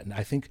know that. And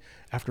I think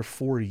after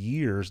 4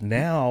 years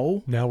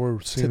now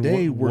we're seeing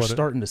today we're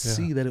starting to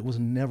see that it was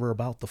never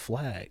about the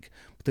flag.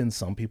 But then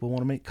some people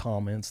want to make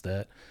comments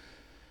that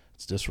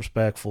it's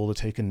disrespectful to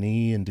take a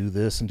knee and do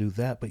this and do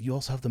that. But you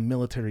also have the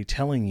military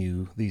telling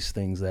you these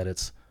things, that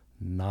it's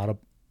not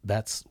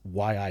that's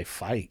why I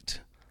fight.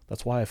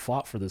 That's why I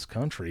fought for this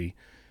country,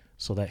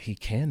 so that he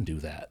can do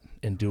that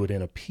and do it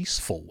in a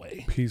peaceful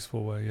way.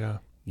 Yeah.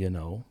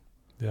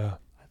 Yeah.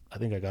 I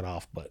think I got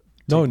off, but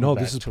no,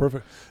 this is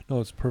perfect.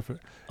 No, it's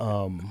perfect.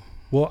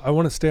 Well, I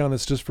want to stay on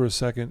this just for a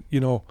second.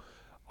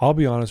 I'll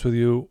be honest with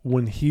you.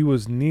 When he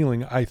was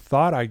kneeling, I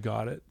thought I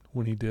got it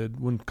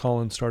when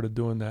Colin started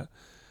doing that.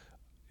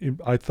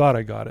 I thought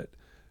I got it,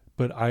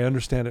 but I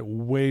understand it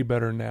way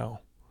better now.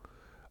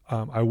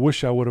 I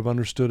wish I would have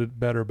understood it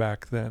better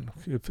back then,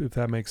 if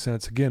that makes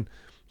sense. Again,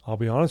 I'll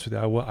be honest with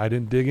you. I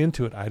didn't dig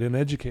into it. I didn't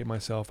educate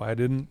myself. I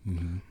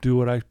didn't do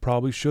what I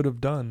probably should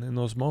have done in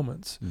those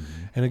moments.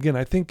 And again,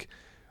 I think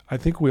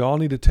we all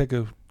need to take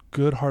a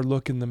good hard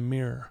look in the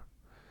mirror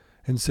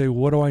and say,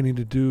 what do I need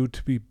to do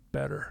to be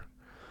better?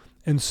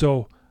 And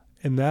so,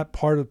 and that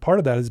part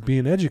of that is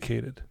being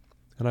educated.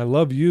 And I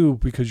love you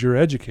because you're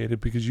educated,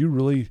 because you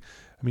really,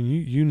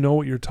 you know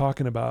what you're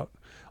talking about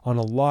on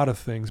a lot of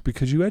things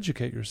because you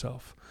educate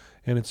yourself.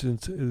 And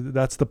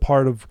that's the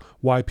part of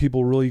why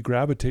people really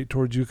gravitate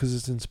towards you, because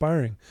it's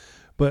inspiring.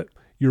 But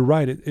you're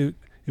right.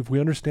 If we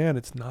understand,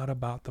 it's not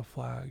about the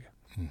flag.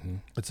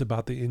 It's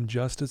about the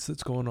injustice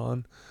that's going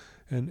on.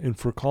 And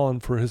for Colin,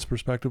 for his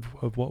perspective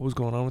of what was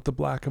going on with the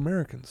Black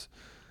Americans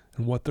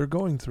and what they're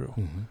going through.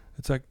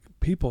 It's like,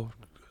 people,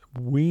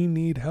 we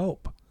need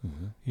help,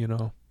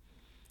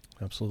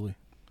 Absolutely.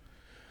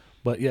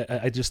 But yeah,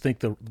 I just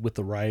think with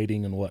the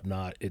rioting and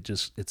whatnot,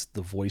 it's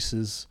the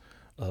voices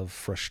of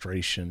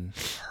frustration,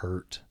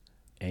 hurt,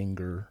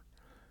 anger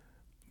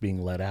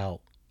being let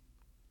out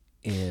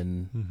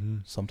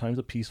in sometimes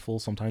a peaceful,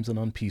 sometimes an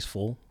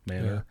unpeaceful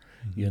manner,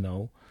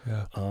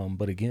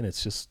 but again,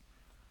 it's just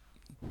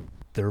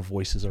their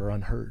voices are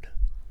unheard.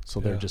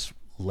 So they're just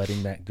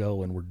letting that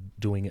go, and we're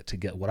doing it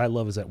together. What I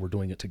love is that we're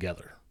doing it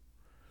together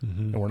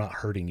and we're not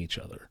hurting each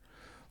other.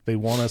 They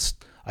want us,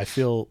 I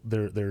feel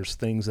there's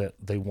things that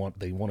they want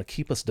to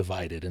keep us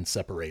divided and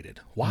separated.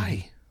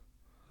 Why?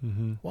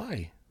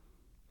 Why?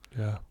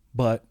 Yeah.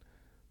 But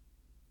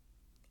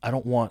I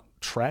don't want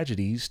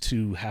tragedies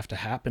to have to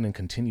happen and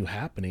continue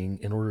happening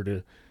in order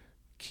to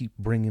keep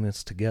bringing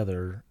us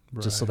together,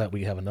 just so that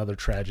we have another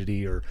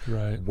tragedy or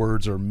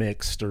words are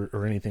mixed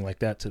or anything like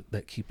that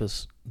that keep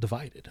us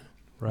divided.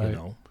 Right.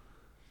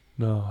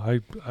 No,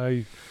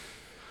 I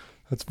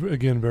that's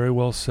again very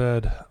well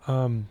said.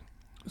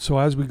 So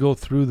as we go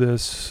through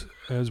this,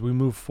 as we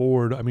move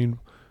forward,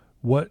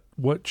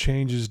 what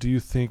changes do you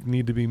think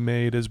need to be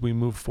made as we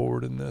move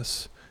forward in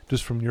this?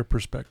 Just from your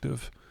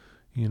perspective,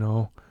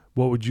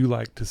 what would you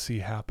like to see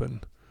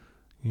happen?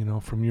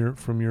 From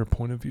your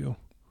point of view.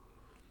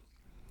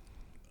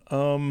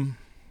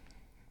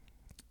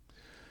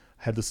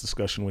 Had this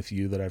discussion with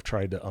you that I've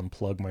tried to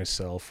unplug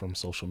myself from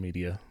social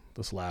media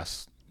this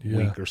last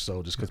week or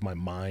so, just because my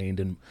mind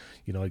and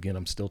again,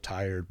 I'm still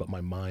tired, but my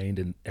mind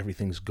and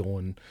everything's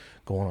going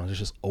on. There's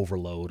just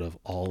overload of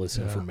all this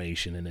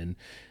information, and then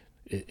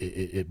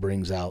it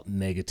brings out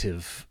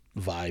negative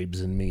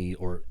vibes in me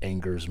or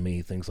angers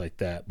me, things like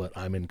that. But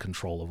I'm in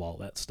control of all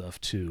that stuff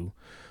too.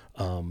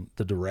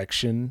 The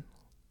direction,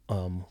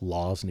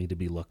 laws need to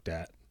be looked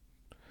at.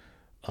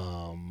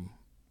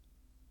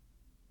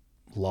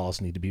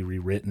 Laws need to be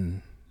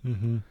rewritten.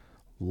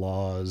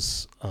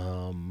 Laws,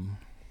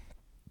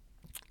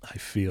 I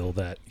feel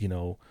that,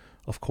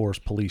 of course,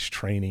 police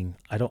training.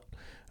 I don't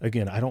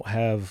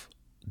have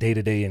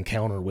day-to-day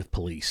encounter with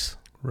police.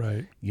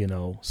 Right.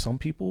 Some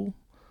people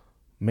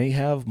may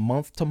have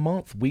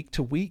month-to-month,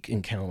 week-to-week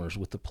encounters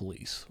with the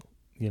police.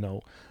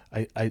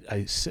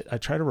 I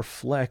try to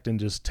reflect and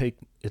just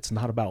it's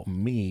not about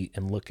me,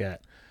 and look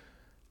at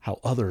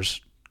how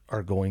others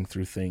are going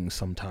through things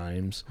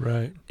sometimes.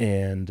 Right.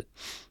 And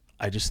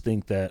I just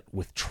think that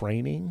with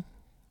training,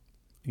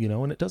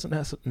 and it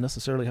doesn't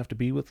necessarily have to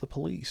be with the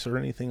police or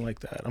anything like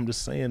that. I'm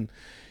just saying,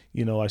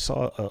 I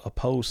saw a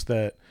post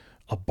that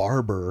a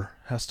barber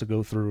has to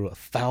go through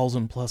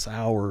 1,000+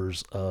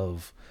 hours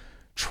of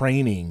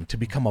training to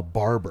become a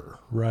barber.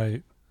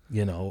 Right.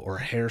 Or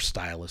a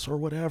hairstylist or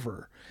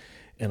whatever.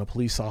 And a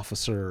police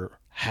officer,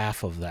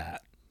 half of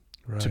that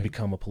to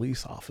become a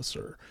police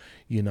officer.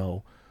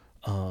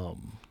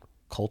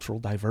 Cultural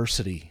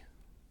diversity,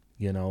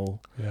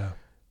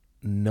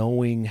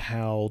 knowing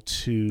how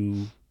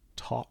to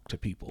talk to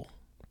people.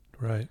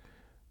 Right.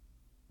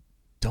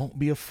 Don't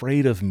be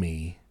afraid of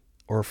me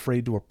or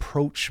afraid to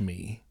approach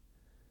me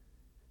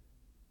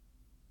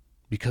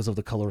because of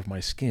the color of my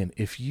skin.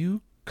 If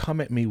you come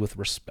at me with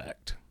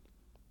respect,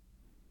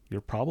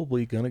 you're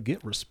probably going to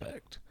get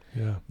respect.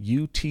 Yeah.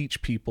 You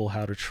teach people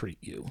how to treat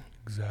you.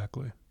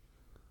 Exactly.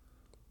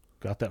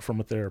 Got that from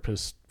a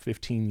therapist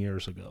 15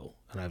 years ago,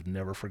 and I've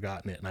never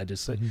forgotten it. And I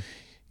just say,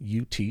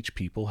 you teach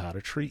people how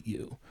to treat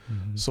you.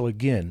 So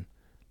again,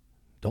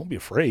 don't be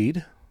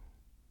afraid.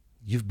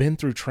 You've been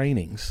through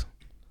trainings.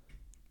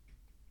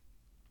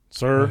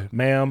 Sir,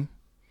 ma'am.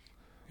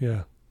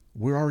 Yeah.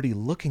 We're already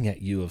looking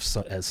at you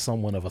as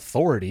someone of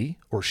authority,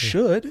 or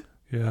should.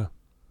 Yeah.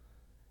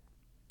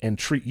 And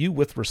treat you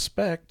with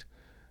respect.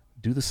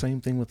 Do the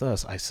same thing with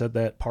us. I said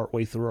that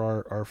partway through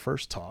our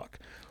first talk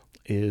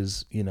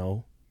is,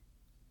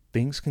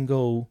 things can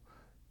go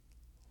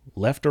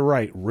left or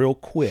right real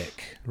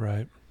quick.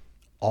 Right.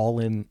 All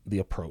in the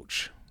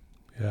approach.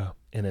 Yeah.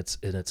 And it's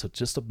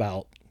just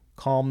about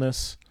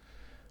calmness,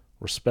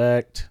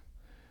 respect.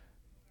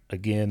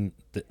 Again,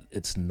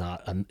 it's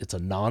a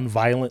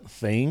non-violent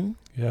thing.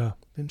 Yeah.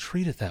 Then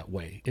treat it that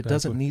way. It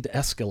doesn't need to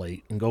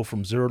escalate and go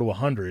from 0 to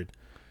 100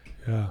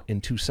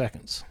 in 2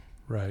 seconds.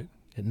 Right.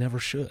 It never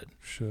should.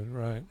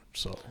 Right.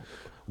 So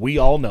we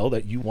all know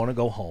that you want to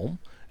go home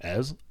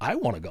as I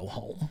want to go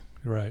home.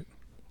 Right.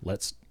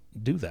 Let's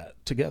do that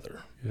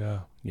together.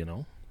 Yeah.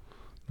 No,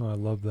 I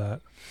love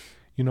that.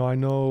 I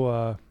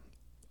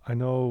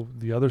know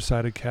the Other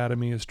Side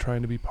Academy is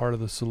trying to be part of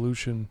the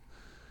solution.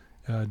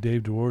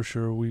 Dave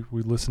Dworsher, we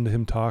listened to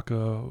him talk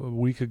a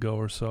week ago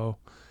or so,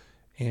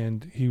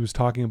 and he was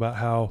talking about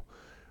how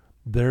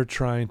they're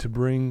trying to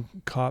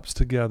bring cops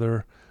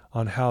together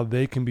on how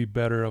they can be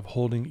better of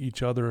holding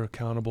each other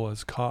accountable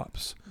as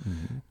cops.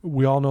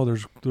 We all know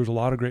there's a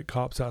lot of great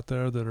cops out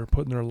there that are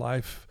putting their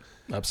life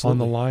on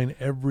the line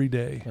every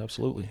day.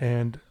 Absolutely.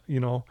 And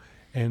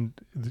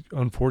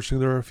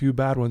unfortunately there are a few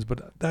bad ones,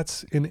 but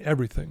that's in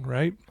everything,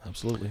 right?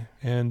 Absolutely.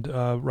 And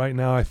right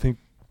now I think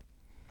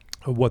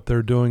what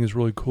they're doing is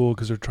really cool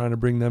because they're trying to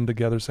bring them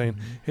together, saying,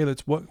 hey,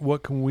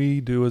 what can we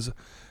do is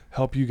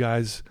help you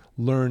guys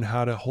learn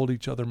how to hold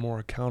each other more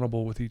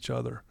accountable with each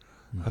other.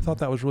 I thought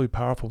that was really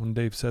powerful when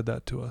Dave said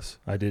that to us.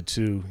 I did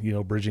too,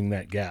 bridging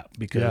that gap,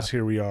 because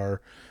here we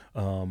are.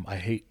 I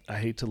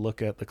hate to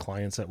look at the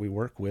clients that we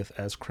work with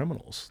as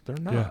criminals. They're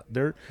not.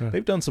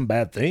 They've done some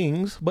bad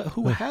things, but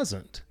who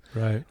hasn't?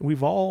 Right.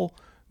 We've all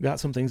got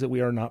some things that we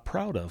are not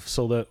proud of.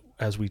 So that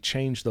as we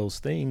change those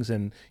things,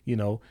 and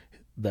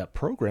that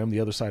program, the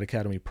Other Side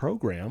Academy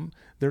program,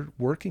 they're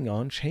working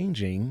on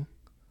changing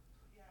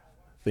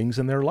things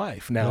in their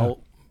life. Now,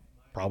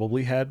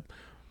 probably had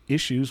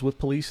issues with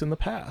police in the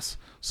past.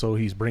 So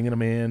he's bringing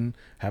them in,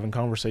 having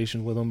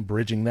conversations with them,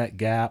 bridging that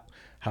gap.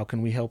 How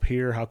can we help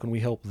here? How can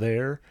we help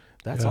there?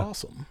 That's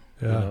awesome.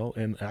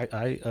 And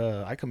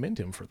I commend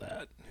him for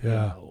that.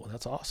 Yeah.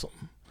 That's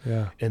awesome.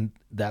 Yeah. And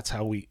that's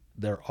how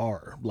there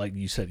are, like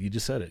you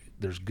just said it,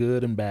 there's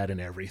good and bad in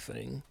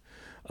everything.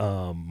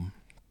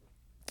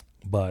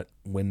 But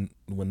when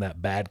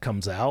that bad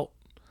comes out,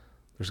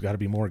 there's got to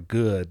be more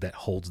good that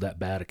holds that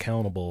bad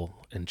accountable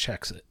and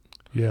checks it.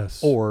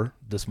 Yes. Or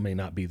this may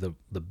not be the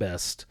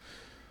best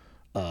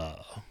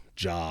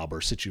job or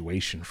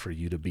situation for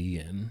you to be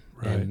in.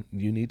 Right. And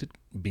you need to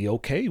be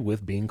okay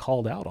with being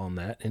called out on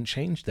that and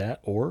change that,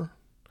 or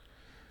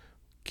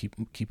keep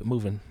it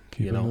moving.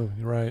 Keep it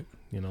moving. Right.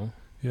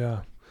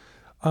 Yeah.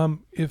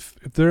 If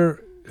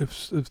there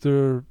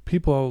are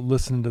people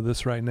listening to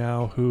this right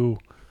now who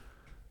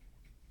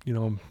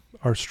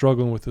are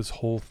struggling with this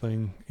whole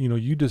thing,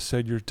 you just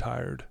said you're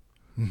tired.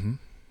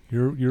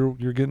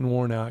 You're getting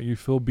worn out. You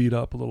feel beat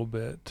up a little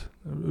bit,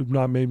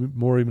 not maybe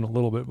more, even a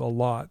little bit, but a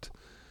lot.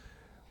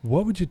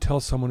 What would you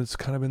tell someone that's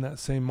kind of in that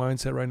same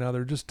mindset right now?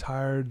 They're just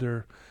tired.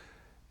 They're,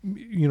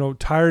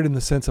 tired in the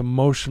sense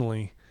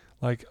emotionally.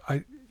 Like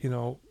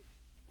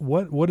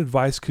what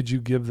advice could you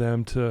give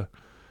them to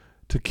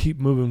keep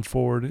moving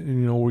forward?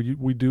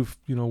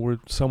 Where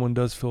someone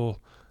does feel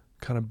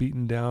kind of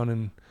beaten down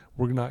and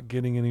we're not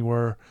getting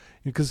anywhere,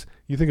 because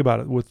you think about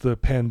it with the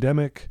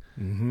pandemic,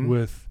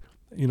 with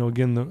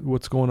again,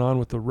 what's going on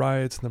with the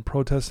riots and the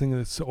protesting,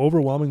 it's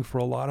overwhelming for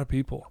a lot of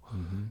people.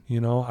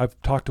 I've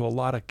talked to a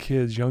lot of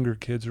kids, younger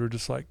kids, who are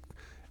just like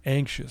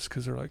anxious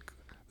because they're like,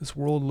 this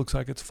world looks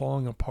like it's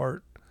falling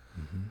apart.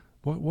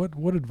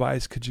 What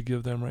advice could you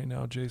give them right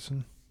now,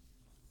 Jason?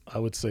 I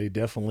would say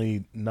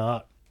definitely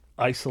not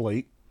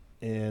isolate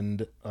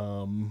and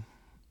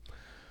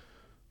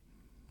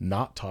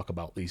not talk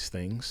about these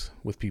things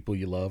with people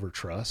you love or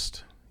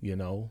trust,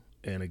 and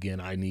again,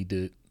 I need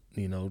to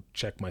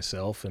check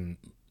myself and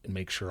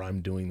make sure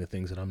I'm doing the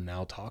things that I'm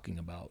now talking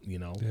about.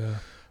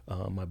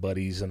 My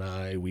buddies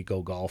and we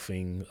go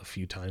golfing a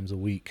few times a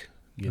week,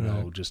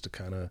 just to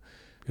kind of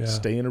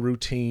stay in a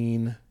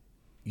routine.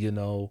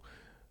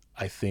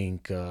 I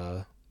think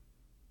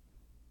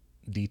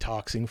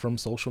detoxing from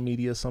social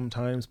media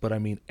sometimes, but I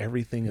mean,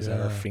 everything is at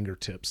our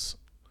fingertips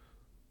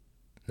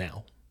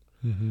now.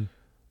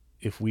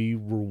 If we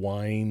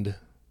rewind,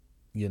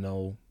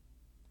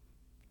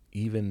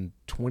 even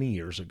 20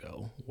 years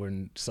ago,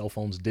 when cell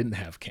phones didn't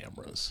have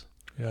cameras,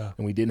 and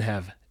we didn't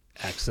have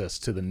access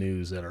to the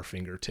news at our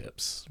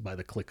fingertips by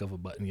the click of a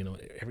button,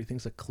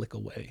 everything's a click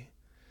away.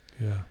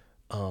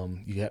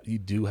 You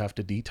do have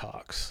to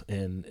detox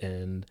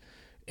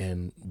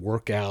and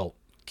work out,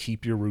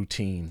 keep your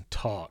routine,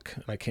 talk.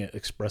 And I can't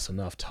express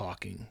enough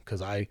talking,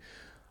 because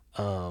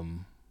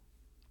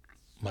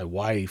my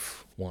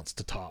wife wants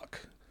to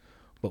talk,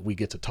 but we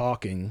get to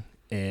talking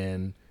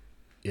and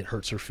it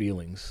hurts her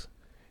feelings.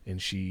 And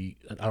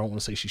I don't want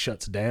to say she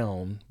shuts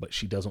down, but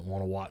she doesn't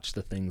want to watch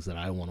the things that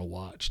I want to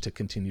watch to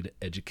continue to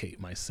educate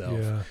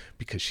myself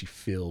because she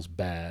feels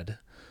bad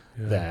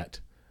that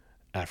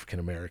African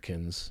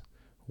Americans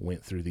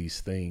went through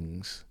these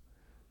things.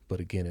 But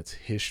again, it's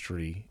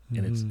history,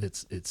 and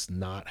it's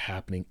not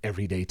happening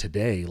every day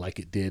today like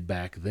it did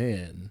back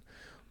then,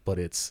 but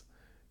it's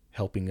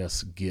helping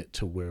us get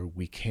to where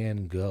we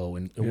can go.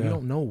 And we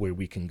don't know where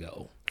we can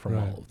go from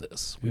all of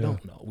this. We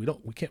don't know.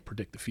 We can't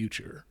predict the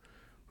future.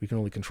 We can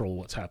only control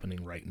what's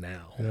happening right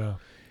now. Yeah.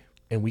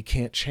 And we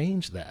can't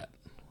change that.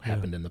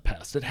 Happened in the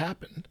past. It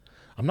happened.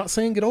 I'm not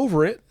saying get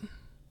over it.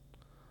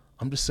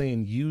 I'm just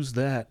saying use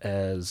that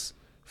as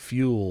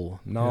fuel,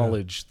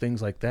 knowledge,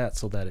 things like that,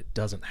 so that it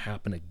doesn't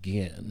happen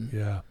again.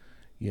 Yeah.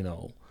 You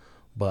know,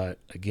 but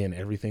again,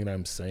 everything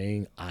I'm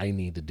saying I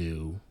need to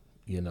do,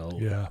 you know.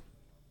 Yeah.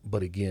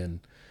 But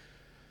again,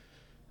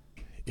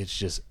 it's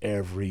just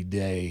every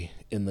day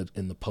in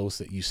the post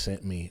that you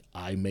sent me,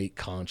 I make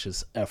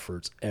conscious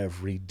efforts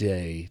every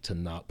day to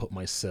not put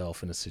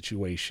myself in a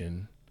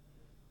situation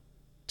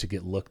to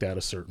get looked at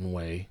a certain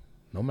way,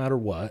 no matter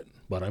what,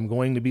 but I'm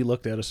going to be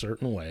looked at a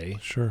certain way.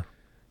 Sure.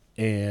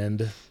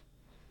 And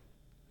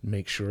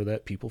make sure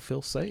that people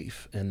feel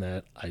safe and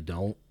that I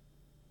don't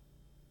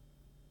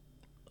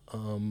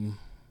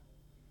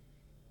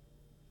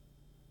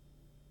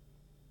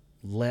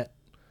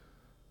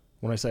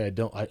when I say I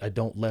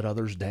don't let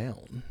others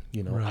down.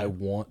 You know, I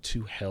want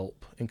to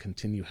help and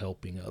continue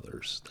helping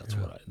others.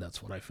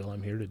 That's what I feel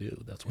I'm here to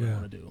do. That's what I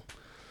want to do.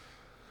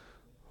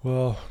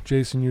 Well,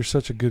 Jason, you're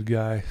such a good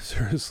guy,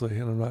 seriously,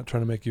 and I'm not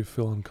trying to make you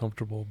feel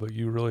uncomfortable, but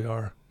you really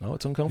are. No,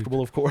 it's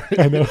uncomfortable, of course.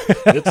 I know.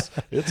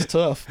 it's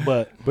tough,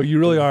 but you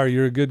really are.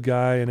 You're a good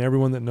guy, and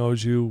everyone that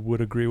knows you would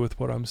agree with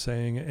what I'm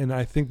saying. And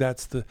I think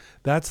that's the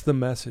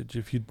message.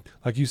 If you,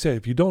 like you say,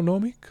 if you don't know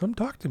me, come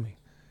talk to me.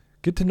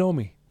 Get to know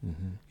me.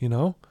 Mm-hmm. You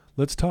know,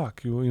 let's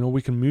talk. You know,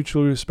 we can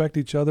mutually respect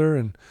each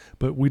other,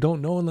 but we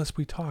don't know unless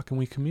we talk and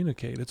we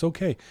communicate. It's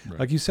okay.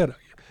 Right. Like you said,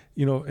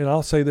 you know, and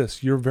I'll say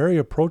this: you're very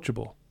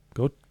approachable.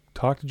 Go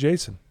talk to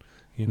Jason.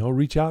 You know,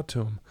 reach out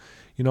to him.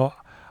 You know,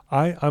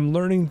 I'm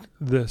learning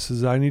this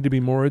is I need to be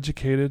more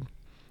educated.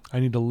 I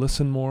need to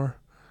listen more.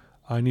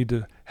 I need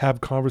to have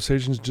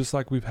conversations just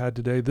like we've had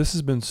today. This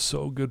has been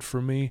so good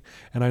for me,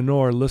 and I know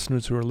our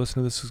listeners who are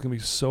listening to this is going to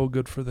be so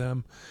good for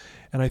them.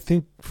 And I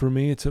think for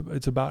me, it's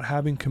about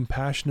having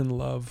compassion and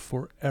love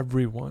for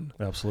everyone.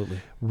 Absolutely.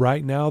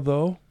 Right now,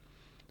 though,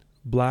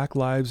 Black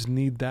lives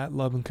need that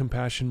love and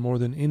compassion more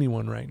than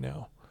anyone right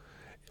now,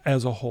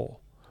 as a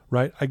whole.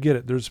 Right? I get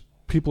it. There's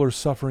people are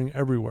suffering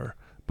everywhere,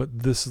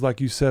 but this is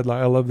like you said.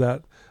 Like I love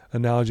that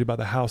analogy about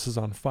the house is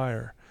on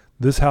fire.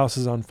 This house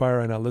is on fire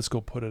right now. Let's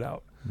go put it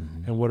out,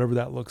 and whatever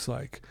that looks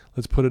like,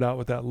 let's put it out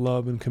with that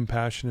love and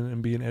compassion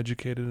and being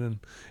educated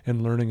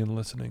and learning and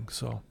listening.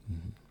 So.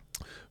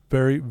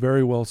 Very,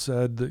 very well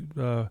said.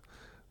 That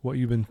what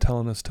you've been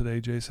telling us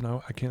today, Jason.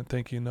 I can't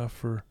thank you enough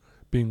for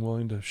being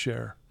willing to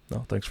share.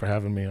 No, thanks for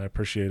having me. I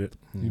appreciate it.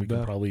 We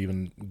can probably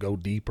even go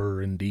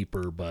deeper and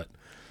deeper, but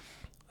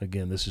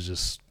again, this is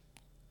just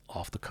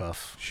off the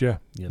cuff. Yeah,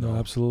 you know? No,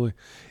 absolutely.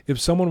 If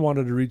someone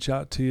wanted to reach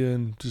out to you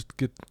and just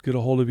get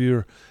a hold of you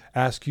or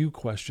ask you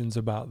questions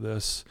about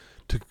this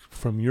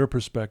from your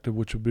perspective,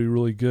 which would be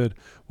really good,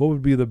 what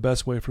would be the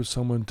best way for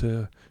someone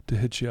to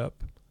hit you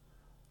up?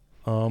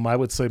 I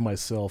would say my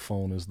cell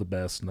phone is the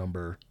best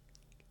number.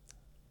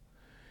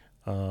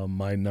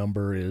 My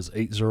number is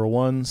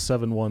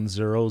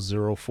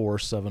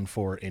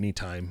 801-710-0474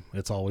 anytime.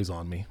 It's always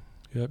on me.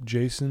 Yep,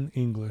 Jason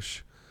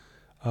English.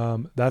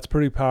 That's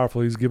pretty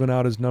powerful. He's given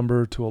out his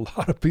number to a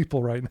lot of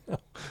people right now.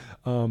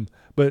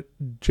 But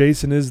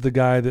Jason is the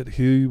guy that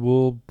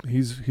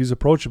he's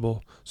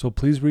approachable. So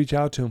please reach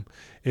out to him.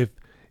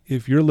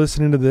 If you're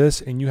listening to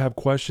this and you have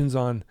questions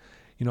on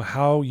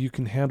how you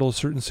can handle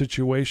certain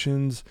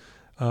situations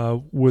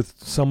with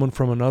someone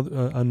from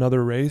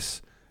another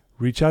race,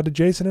 reach out to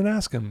Jason and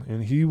ask him,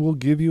 and he will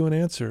give you an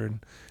answer,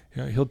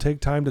 and he'll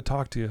take time to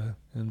talk to you.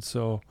 And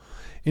so,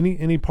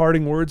 any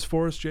parting words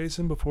for us,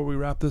 Jason, before we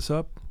wrap this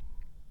up?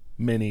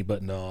 Many,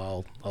 but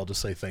no, I'll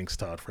just say thanks,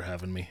 Todd, for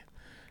having me,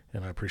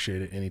 and I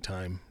appreciate it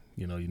anytime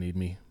you need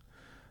me.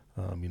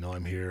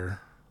 I'm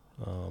here.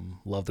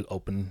 Love the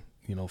open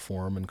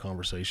forum and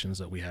conversations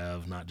that we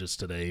have, not just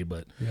today,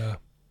 but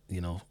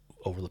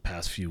over the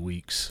past few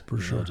weeks. For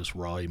sure. Just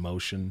raw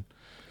emotion.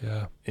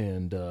 Yeah.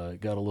 And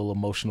got a little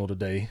emotional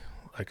today.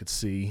 I could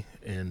see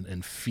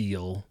and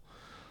feel.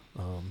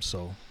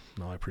 So,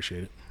 no, I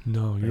appreciate it.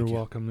 No, you're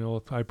welcome,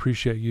 Neil. I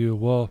appreciate you.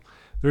 Well,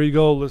 there you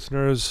go,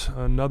 listeners.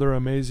 Another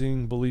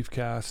amazing Belief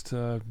Cast.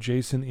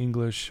 Jason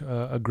English,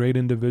 a great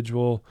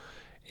individual.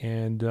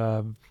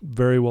 and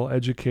very well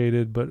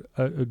educated. But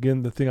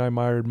again, the thing I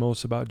admired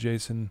most about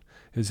Jason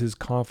is his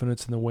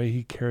confidence in the way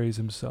he carries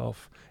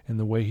himself and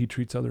the way he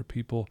treats other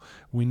people.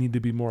 We need to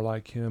be more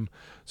like him.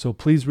 So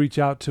please reach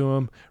out to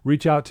him.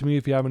 Reach out to me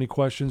if you have any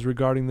questions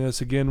regarding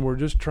this. Again, we're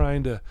just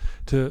trying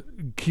to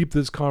keep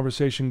this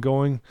conversation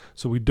going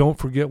so we don't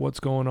forget what's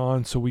going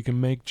on, so we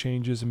can make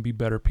changes and be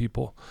better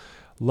people.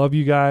 Love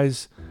you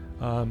guys.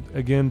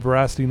 Again,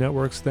 Veracity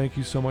Networks, thank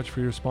you so much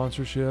for your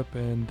sponsorship.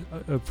 And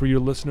for your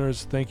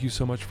listeners, thank you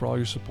so much for all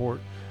your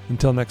support.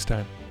 Until next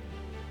time.